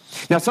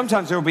 Now,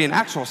 sometimes there will be an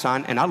actual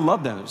sign, and I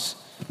love those,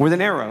 with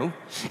an arrow,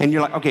 and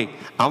you're like, okay,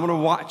 I'm going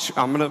to watch,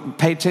 I'm going to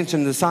pay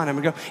attention to the sign, I'm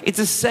going to go. It's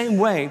the same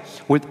way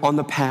on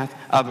the path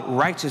of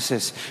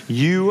righteousness.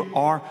 You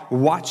are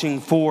watching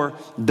for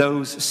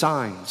those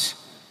signs.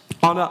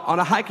 On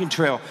a hiking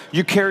trail,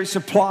 you carry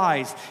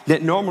supplies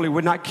that normally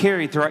would not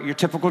carry throughout your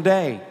typical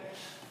day.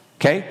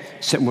 Okay?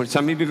 So when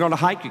some of you go on a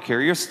hike, you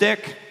carry your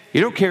stick. You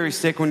don't carry a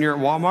stick when you're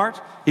at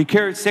Walmart. You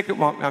carry a stick at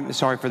Walmart. I'm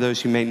sorry for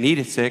those who may need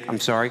a stick. I'm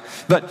sorry.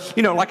 But,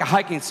 like a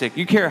hiking stick.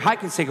 You carry a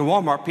hiking stick at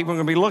Walmart, people are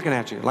going to be looking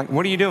at you. Like,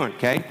 what are you doing,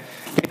 okay?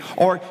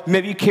 Or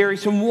maybe you carry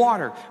some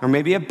water, or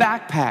maybe a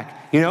backpack,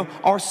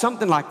 or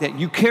something like that.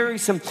 You carry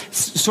some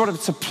sort of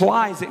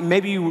supplies that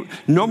maybe you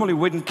normally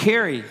wouldn't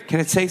carry. Can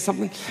I say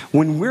something?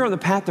 When we're on the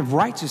path of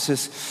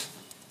righteousness,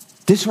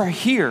 this right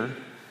here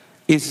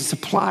is a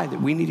supply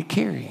that we need to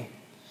carry.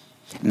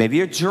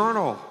 Maybe a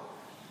journal.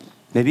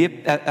 Maybe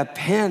a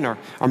pen or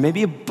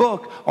maybe a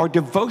book or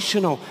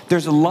devotional.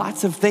 There's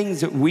lots of things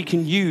that we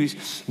can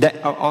use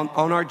that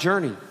on our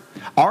journey.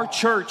 Our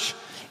church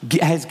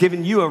has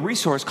given you a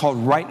resource called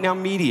Right Now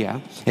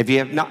Media. If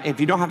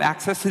you don't have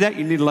access to that,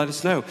 you need to let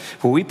us know.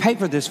 But we pay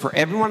for this for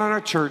everyone on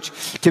our church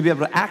to be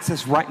able to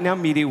access Right Now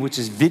Media, which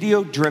is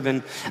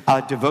video-driven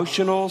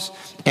devotionals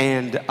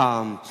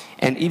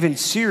and even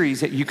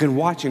series that you can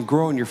watch and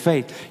grow in your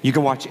faith. You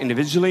can watch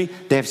individually.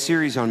 They have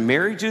series on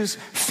marriages,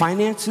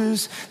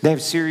 finances. They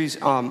have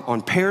series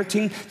on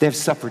parenting. They have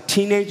stuff for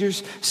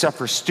teenagers, stuff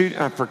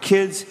for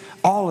kids,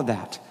 all of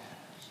that.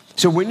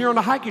 So when you're on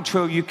a hiking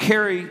trail, you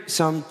carry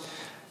some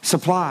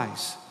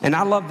supplies. And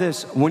I love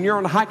this. When you're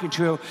on a hiking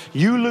trail,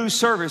 you lose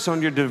service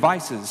on your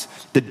devices.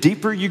 The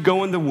deeper you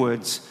go in the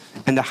woods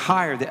and the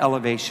higher the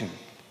elevation.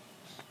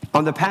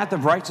 On the path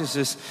of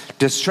righteousness,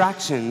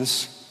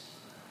 distractions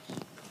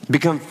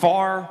become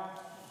far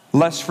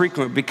less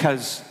frequent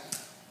because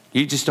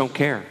you just don't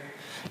care.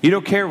 You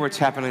don't care what's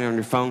happening on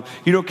your phone.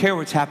 You don't care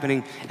what's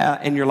happening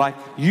in your life.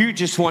 You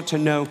just want to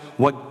know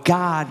what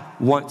God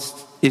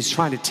is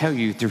trying to tell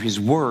you through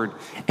His Word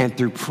and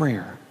through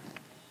prayer.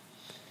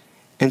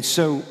 And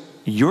so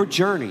your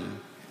journey,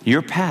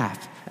 your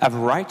path of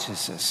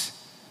righteousness,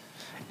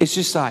 it's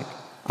just like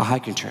a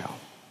hiking trail.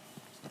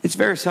 It's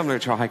very similar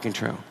to a hiking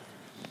trail.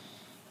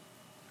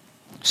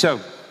 So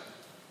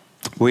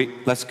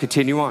let's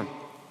continue on.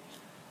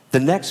 The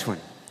next one.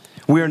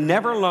 We are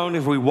never alone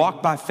if we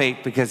walk by faith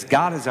because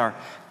God is our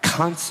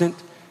constant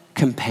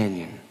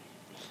companion.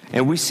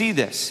 And we see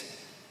this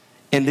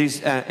in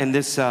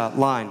this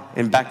line,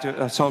 and back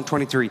to Psalm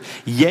 23.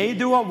 Yea,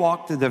 though I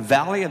walk through the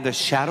valley of the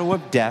shadow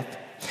of death,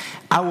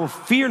 I will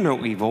fear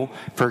no evil,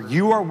 for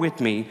you are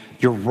with me.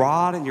 Your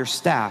rod and your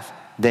staff,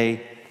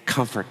 they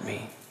comfort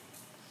me.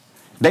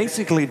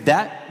 Basically,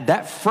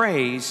 that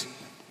phrase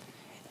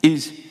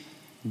is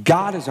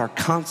God is our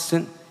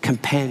constant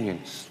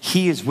companion.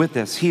 He is with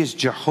us. He is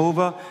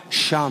Jehovah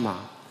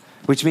Shammah,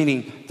 which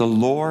meaning the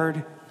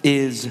Lord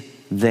is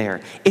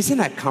there. Isn't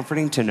that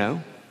comforting to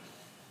know?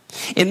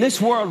 In this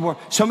world where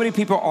so many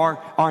people are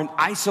in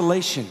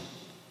isolation,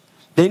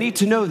 they need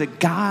to know that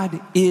God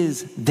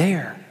is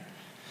there.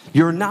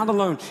 You're not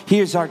alone. He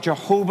is our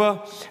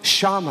Jehovah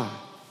Shammah.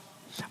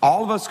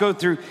 All of us go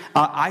through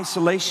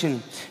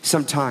isolation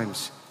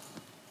sometimes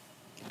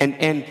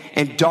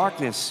and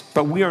darkness,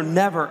 but we are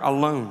never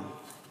alone.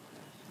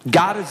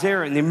 God is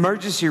there in the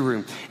emergency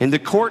room, in the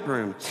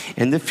courtroom,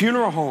 in the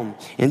funeral home,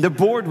 in the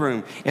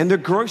boardroom, in the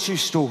grocery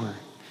store,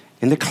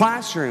 in the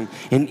classroom,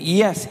 and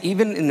yes,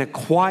 even in the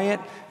quiet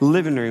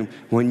living room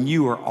when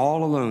you are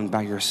all alone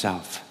by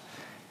yourself.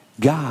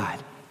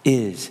 God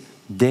is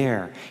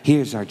there. He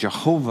is our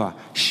Jehovah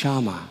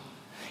Shammah.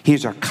 He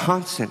is our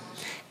constant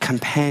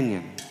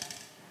companion.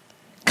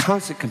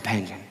 Constant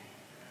companion.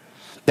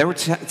 There were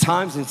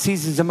times and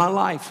seasons in my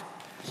life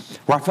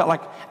where I felt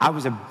like I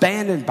was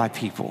abandoned by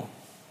people.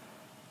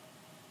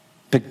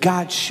 But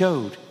God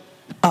showed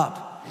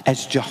up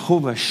as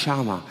Jehovah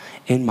Shammah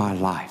in my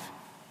life.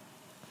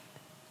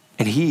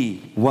 And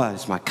he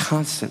was my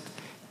constant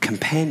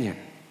companion.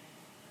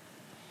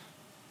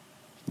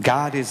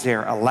 God is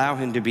there. Allow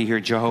him to be here,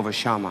 Jehovah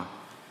Shammah.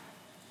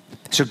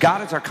 So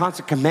God is our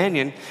constant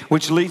companion,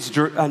 which leads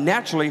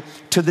naturally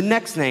to the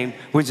next name,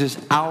 which is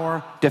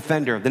our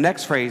defender. The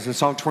next phrase in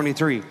Psalm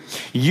 23.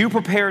 You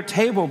prepare a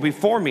table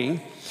before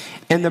me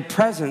in the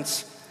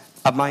presence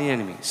of my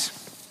enemies.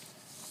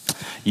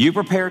 You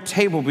prepare a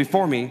table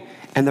before me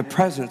in the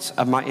presence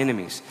of my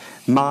enemies.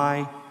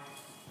 My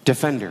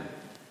defender.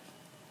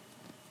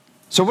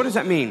 So what does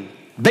that mean?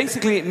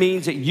 Basically, it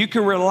means that you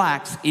can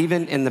relax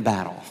even in the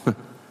battle.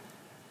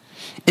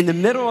 In the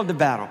middle of the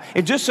battle.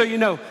 And just so you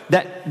know,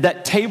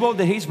 that table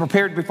that he's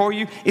prepared before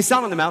you, it's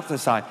not on the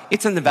mountainside.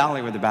 It's in the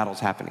valley where the battle's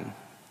happening.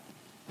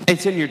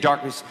 It's in your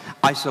darkest,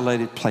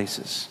 isolated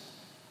places.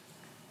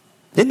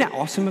 Isn't that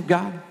awesome of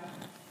God?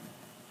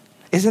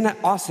 Isn't that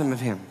awesome of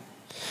him?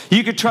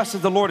 You can trust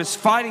that the Lord is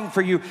fighting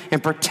for you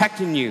and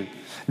protecting you.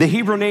 The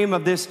Hebrew name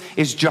of this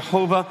is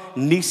Jehovah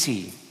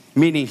Nissi,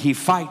 meaning he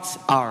fights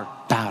our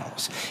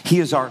battles. He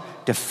is our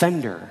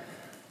defender.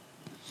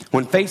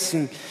 When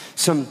facing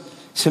some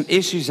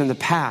issues in the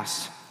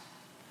past,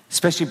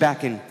 especially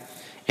back in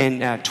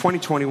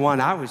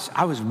 2021, I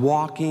was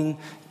walking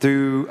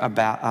through a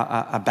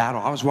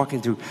battle. I was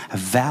walking through a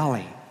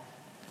valley.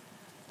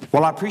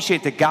 Well, I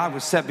appreciate that God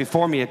would set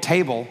before me a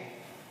table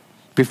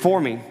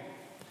before me.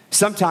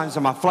 Sometimes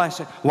in my flesh,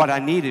 what I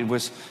needed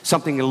was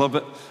something a little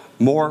bit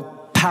more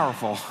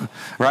powerful,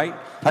 right?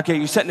 Okay,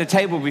 you're setting a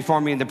table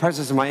before me in the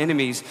presence of my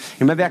enemies,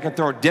 and maybe I could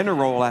throw a dinner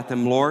roll at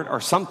them, Lord, or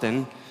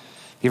something.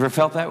 You ever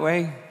felt that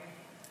way?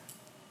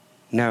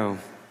 No.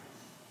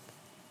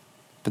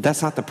 But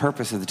that's not the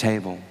purpose of the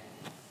table.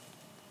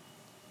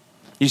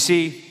 You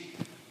see,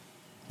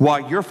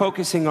 while you're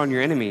focusing on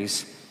your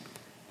enemies,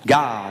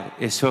 God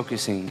is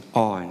focusing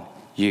on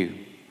you.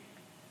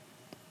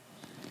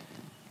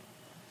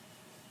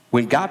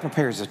 When God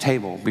prepares a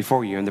table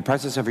before you in the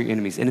presence of your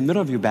enemies, in the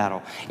middle of your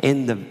battle,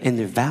 in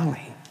the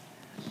valley,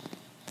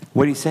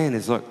 what he's saying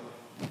is, look,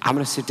 I'm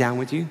going to sit down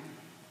with you,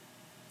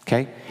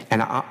 okay?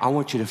 And I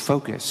want you to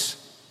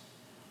focus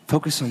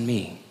on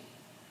me.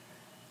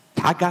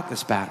 I got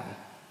this battle.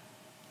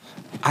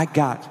 I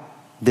got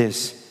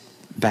this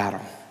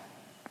battle.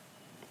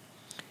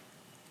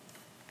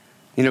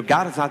 You know,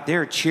 God is not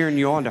there cheering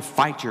you on to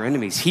fight your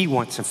enemies. He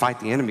wants to fight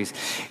the enemies.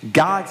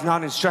 God's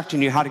not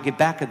instructing you how to get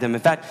back at them.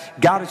 In fact,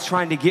 God is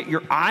trying to get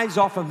your eyes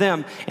off of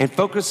them and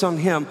focus on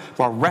him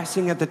while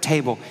resting at the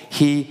table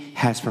he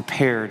has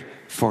prepared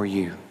for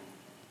you.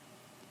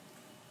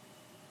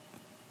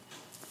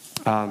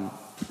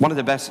 One of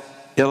the best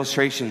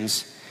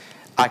illustrations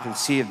I can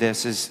see of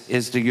this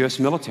is the U.S.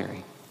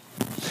 military.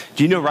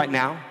 Do you know right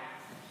now,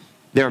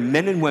 there are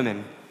men and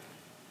women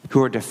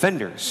who are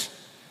defenders,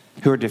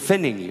 who are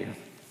defending you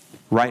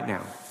right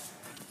now.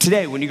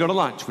 Today, when you go to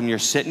lunch, when you're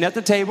sitting at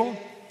the table,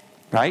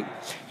 right?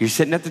 You're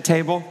sitting at the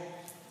table.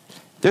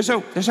 There's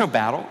no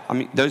battle. I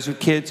mean, those with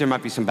kids, there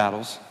might be some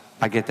battles.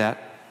 I get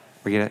that.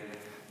 We get it.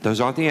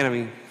 Those aren't the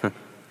enemy.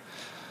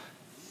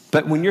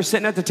 But when you're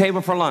sitting at the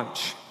table for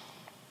lunch,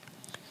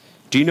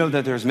 do you know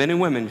that there's men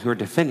and women who are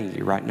defending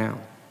you right now?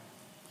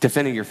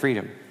 Defending your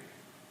freedom.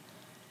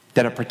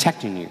 That are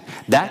protecting you.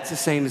 That's the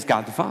same as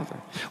God the Father.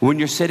 When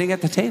you're sitting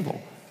at the table,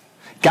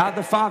 God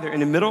the Father, in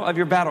the middle of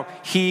your battle,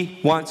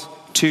 he wants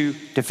to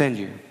defend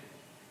you.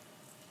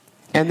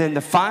 And then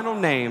the final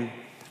name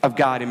of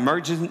God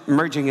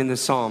emerging in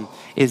this psalm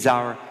is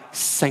our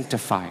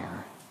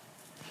sanctifier.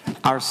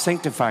 Our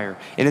sanctifier.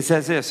 And it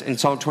says this in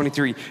Psalm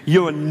 23,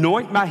 you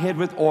anoint my head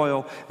with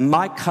oil,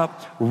 my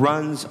cup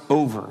runs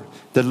over.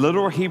 The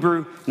literal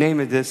Hebrew name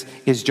of this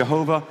is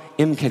Jehovah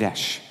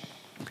Imkadesh.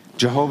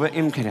 Jehovah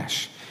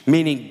Imkadesh.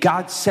 Meaning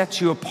God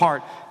sets you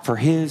apart for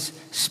his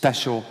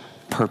special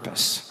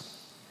purpose.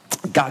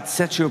 God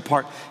sets you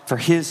apart for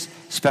his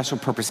special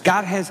purpose.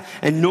 God has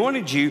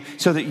anointed you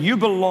so that you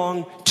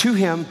belong to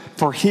him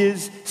for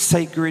his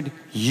sacred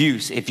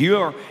use. If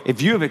you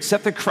have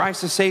accepted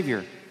Christ as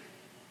Savior,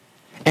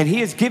 and he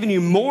has given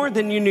you more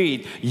than you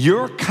need,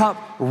 your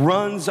cup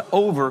runs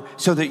over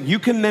so that you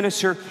can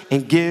minister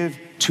and give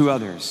to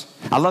others.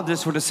 I love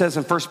this, what it says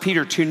in 1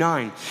 Peter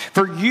 2:9.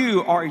 For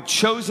you are a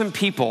chosen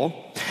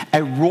people,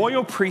 a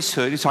royal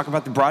priesthood. He's talking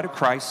about the bride of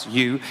Christ,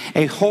 you,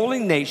 a holy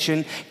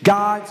nation,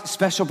 God's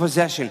special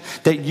possession,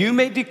 that you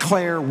may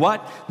declare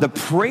what? The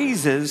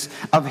praises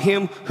of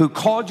him who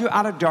called you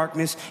out of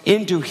darkness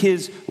into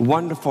his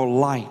wonderful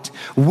light.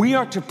 We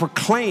are to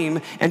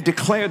proclaim and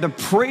declare the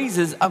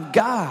praises of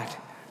God.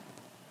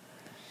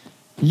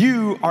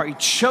 You are a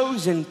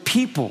chosen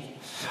people,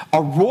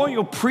 a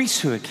royal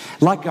priesthood,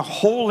 like a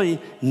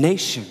holy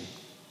nation.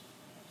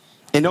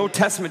 In Old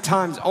Testament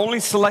times, only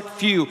select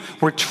few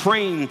were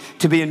trained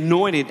to be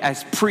anointed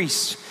as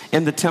priests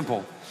in the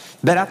temple.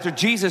 But after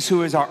Jesus,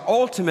 who is our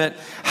ultimate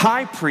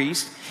high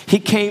priest, he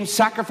came,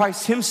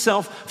 sacrificed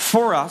himself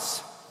for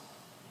us.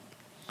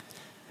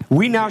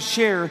 We now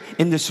share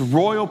in this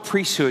royal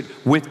priesthood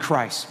with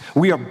Christ.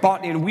 We are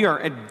bought in, we are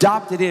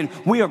adopted in,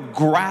 we are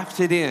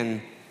grafted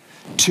in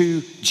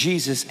to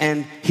Jesus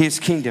and his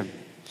kingdom.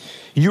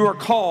 You are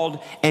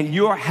called and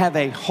you have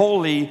a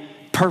holy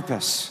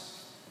purpose.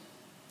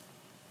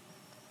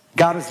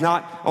 God has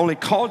not only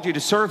called you to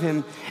serve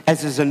him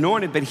as his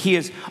anointed, but he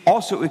has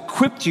also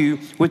equipped you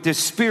with his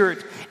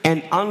spirit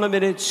and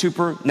unlimited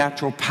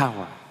supernatural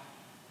power.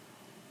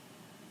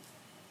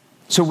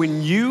 So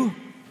when you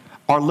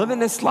are living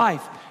this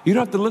life, you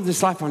don't have to live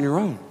this life on your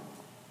own.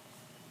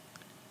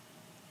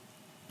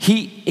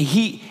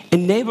 He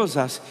enables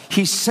us,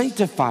 he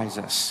sanctifies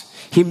us.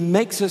 He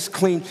makes us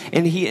clean,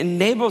 and he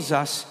enables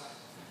us,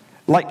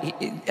 like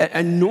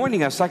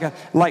anointing us,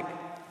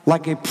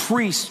 like a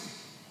priest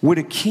would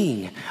a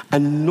king.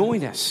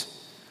 Anoint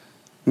us.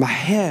 My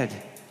head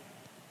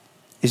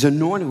is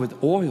anointed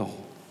with oil.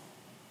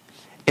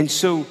 And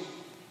so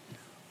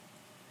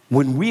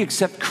when we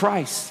accept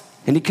Christ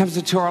and he comes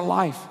into our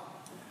life,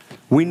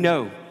 we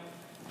know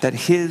that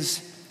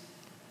his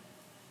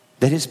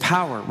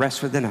power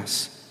rests within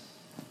us.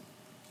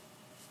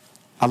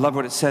 I love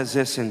what it says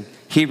this in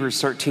Hebrews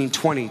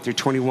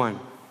 13:20-21.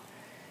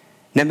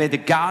 Now may the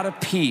God of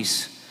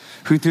peace,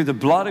 who through the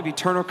blood of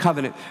eternal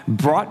covenant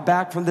brought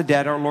back from the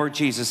dead our Lord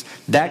Jesus,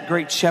 that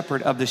great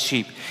shepherd of the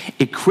sheep,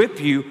 equip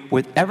you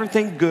with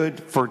everything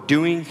good for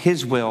doing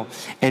his will,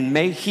 and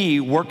may he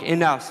work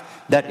in us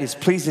that is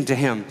pleasing to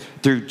him.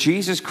 Through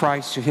Jesus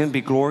Christ, to him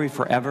be glory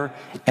forever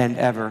and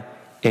ever.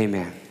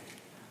 Amen.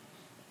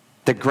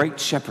 The great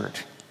shepherd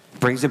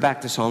brings it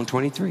back to Psalm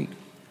 23.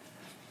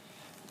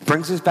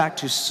 Brings us back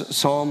to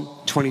Psalm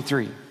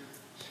 23.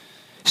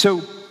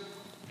 So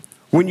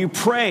when you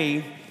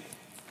pray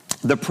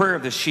the prayer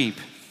of the sheep,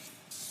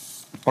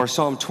 or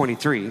Psalm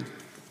 23,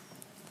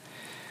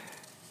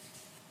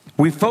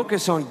 we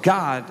focus on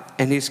God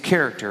and his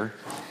character,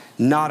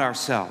 not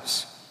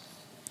ourselves.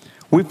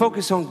 We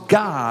focus on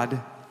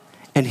God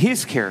and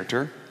his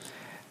character,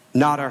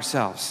 not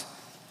ourselves.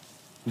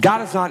 God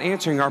is not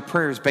answering our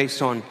prayers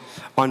based on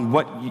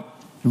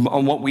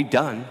what we've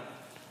done,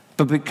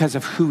 but because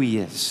of who he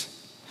is.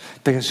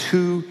 Because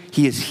who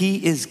he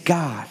is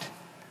God.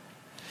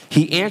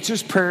 He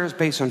answers prayers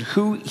based on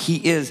who he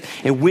is.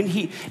 And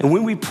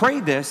when we pray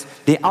this,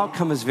 the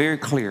outcome is very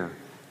clear.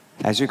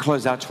 As we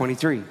close out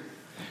 23.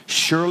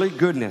 Surely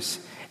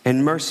goodness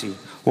and mercy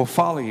will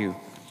follow you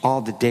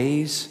all the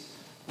days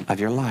of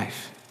your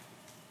life.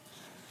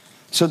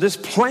 So this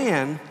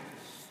plan,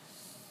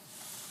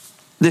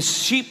 this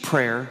sheep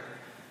prayer,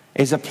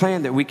 is a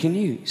plan that we can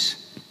use.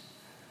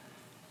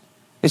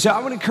 And so I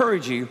would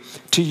encourage you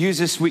to use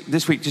this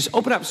week. Just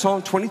open up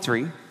Psalm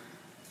 23. It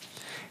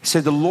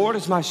said, the Lord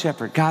is my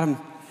shepherd. God,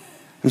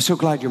 I'm so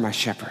glad you're my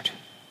shepherd.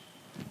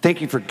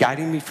 Thank you for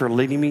guiding me, for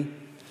leading me,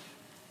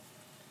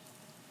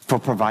 for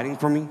providing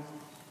for me.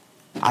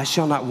 I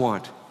shall not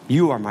want.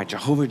 You are my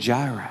Jehovah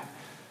Jireh.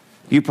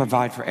 You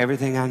provide for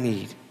everything I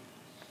need.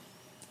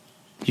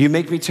 You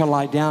make me to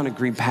lie down in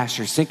green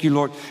pastures. Thank you,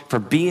 Lord, for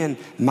being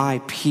my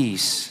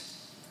peace.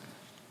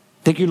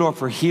 Thank you, Lord,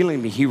 for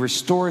healing me. He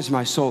restores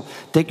my soul.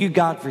 Thank you,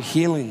 God, for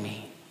healing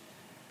me.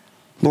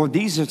 Lord,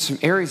 these are some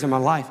areas of my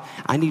life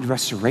I need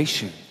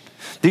restoration.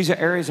 These are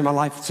areas of my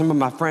life, some of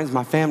my friends,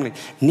 my family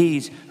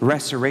needs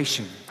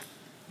restoration.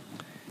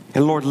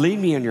 And Lord, lead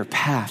me on your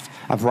path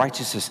of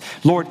righteousness.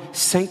 Lord,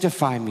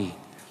 sanctify me.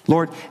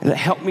 Lord,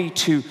 help me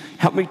to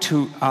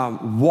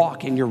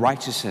walk in your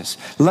righteousness.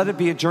 Let it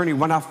be a journey.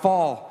 When I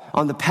fall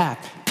on the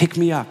path, pick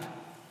me up.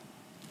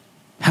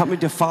 Help me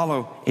to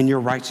follow in your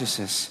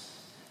righteousness.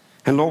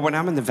 And Lord, when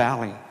I'm in the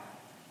valley,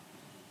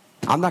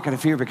 I'm not going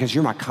to fear because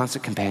you're my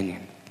constant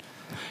companion.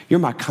 You're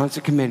my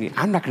constant companion.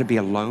 I'm not going to be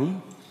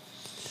alone.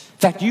 In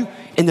fact,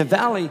 in the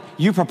valley,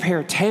 you prepare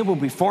a table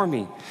before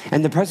me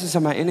in the presence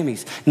of my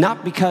enemies.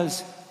 Not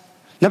because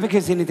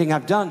anything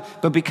I've done,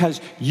 but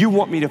because you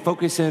want me to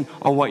focus in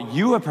on what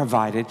you have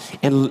provided,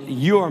 and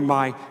you are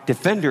my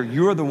defender.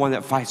 You're the one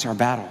that fights our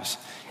battles.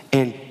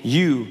 And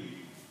you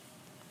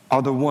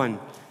are the one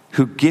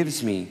who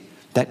gives me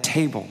that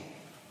table.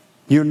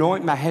 You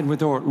anoint my head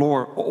with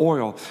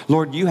oil.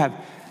 Lord, you have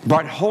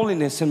brought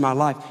holiness in my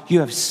life. You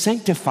have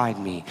sanctified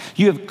me.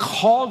 You have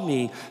called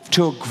me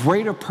to a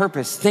greater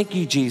purpose. Thank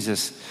you,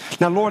 Jesus.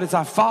 Now, Lord, as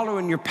I follow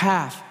in your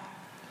path,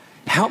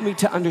 Help me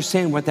to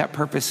understand what that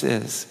purpose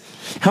is.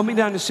 Help me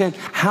to understand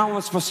how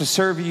I'm supposed to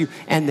serve you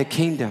and the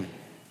kingdom.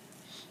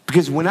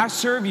 Because when I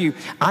serve you,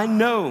 I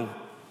know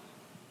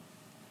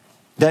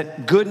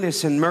that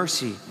goodness and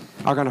mercy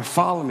are going to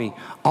follow me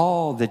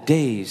all the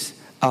days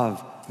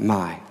of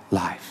my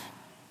life.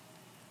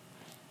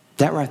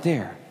 That right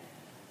there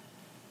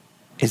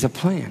is a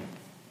plan.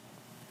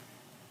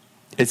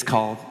 It's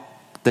called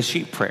the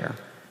sheep prayer.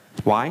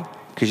 Why?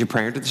 Because you're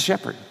praying to the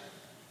shepherd.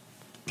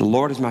 The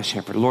Lord is my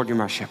shepherd. Lord, you're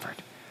my shepherd.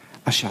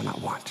 I shall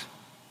not want.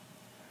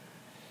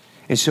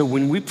 And so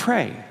when we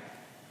pray,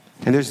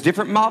 and there's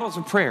different models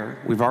of prayer.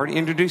 We've already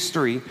introduced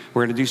 3. We're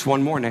going to introduce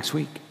 1 more next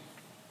week.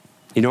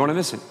 You don't want to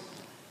miss it.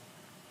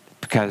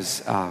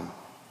 Because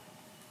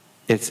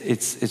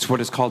it's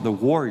what is called the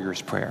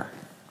warrior's prayer.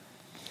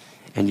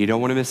 And you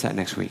don't want to miss that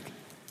next week.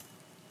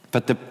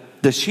 But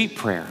the sheep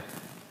prayer,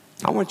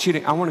 I want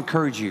to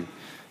encourage you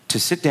to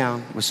sit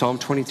down with Psalm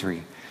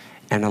 23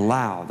 and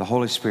allow the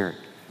Holy Spirit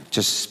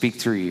just to speak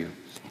through you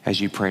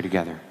as you pray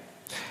together.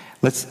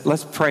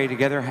 Let's pray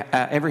together.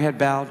 Every head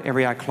bowed,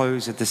 every eye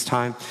closed at this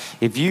time.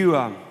 If you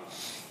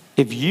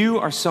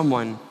are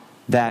someone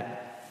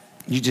that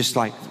you just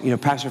like,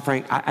 Pastor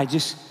Frank, I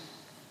just,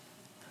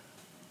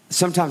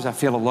 sometimes I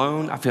feel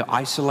alone. I feel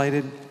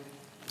isolated.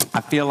 I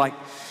feel like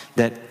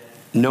that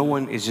no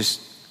one is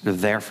just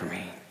there for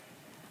me.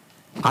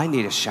 I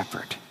need a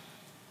shepherd.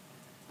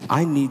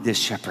 I need this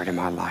shepherd in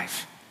my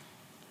life.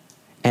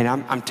 And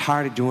I'm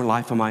tired of doing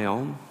life on my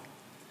own.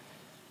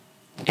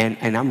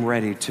 And I'm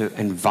ready to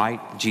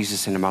invite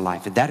Jesus into my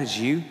life. If that is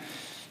you,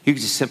 you can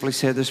just simply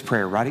say this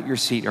prayer right at your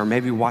seat or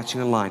maybe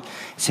watching online.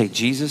 Say,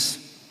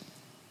 Jesus,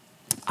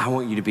 I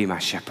want you to be my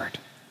shepherd.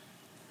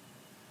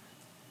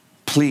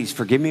 Please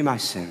forgive me my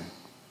sin.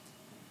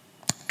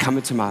 Come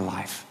into my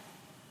life.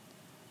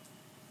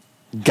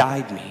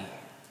 Guide me.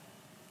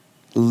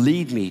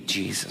 Lead me,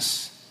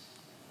 Jesus.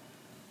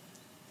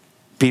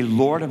 Be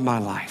Lord of my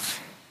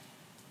life.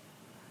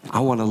 I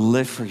want to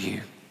live for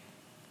you.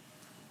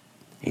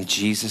 In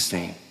Jesus'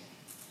 name,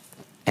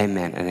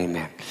 amen and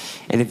amen.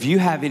 And if you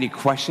have any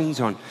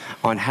questions on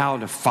how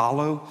to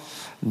follow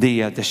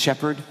the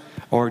shepherd,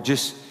 or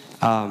just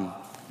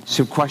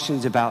some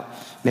questions about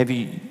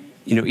maybe,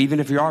 even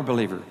if you are a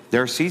believer,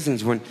 there are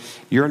seasons when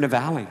you're in the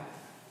valley.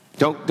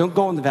 Don't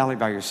go in the valley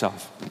by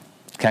yourself,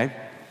 okay?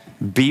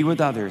 Be with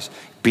others,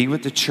 be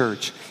with the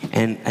church,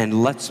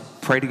 and let's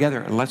pray together,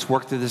 and let's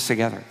work through this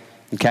together,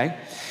 okay?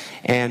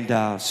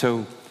 And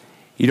so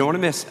you don't want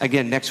to miss,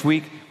 again, next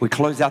week, we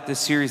close out this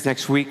series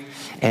next week,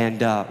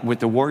 and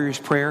with the Warrior's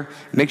Prayer.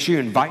 Make sure you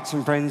invite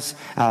some friends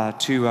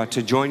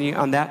to join you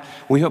on that.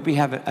 We hope you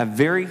have a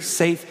very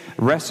safe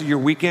rest of your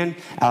weekend,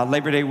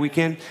 Labor Day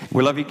weekend.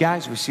 We love you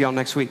guys. We'll see y'all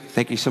next week.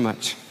 Thank you so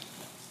much.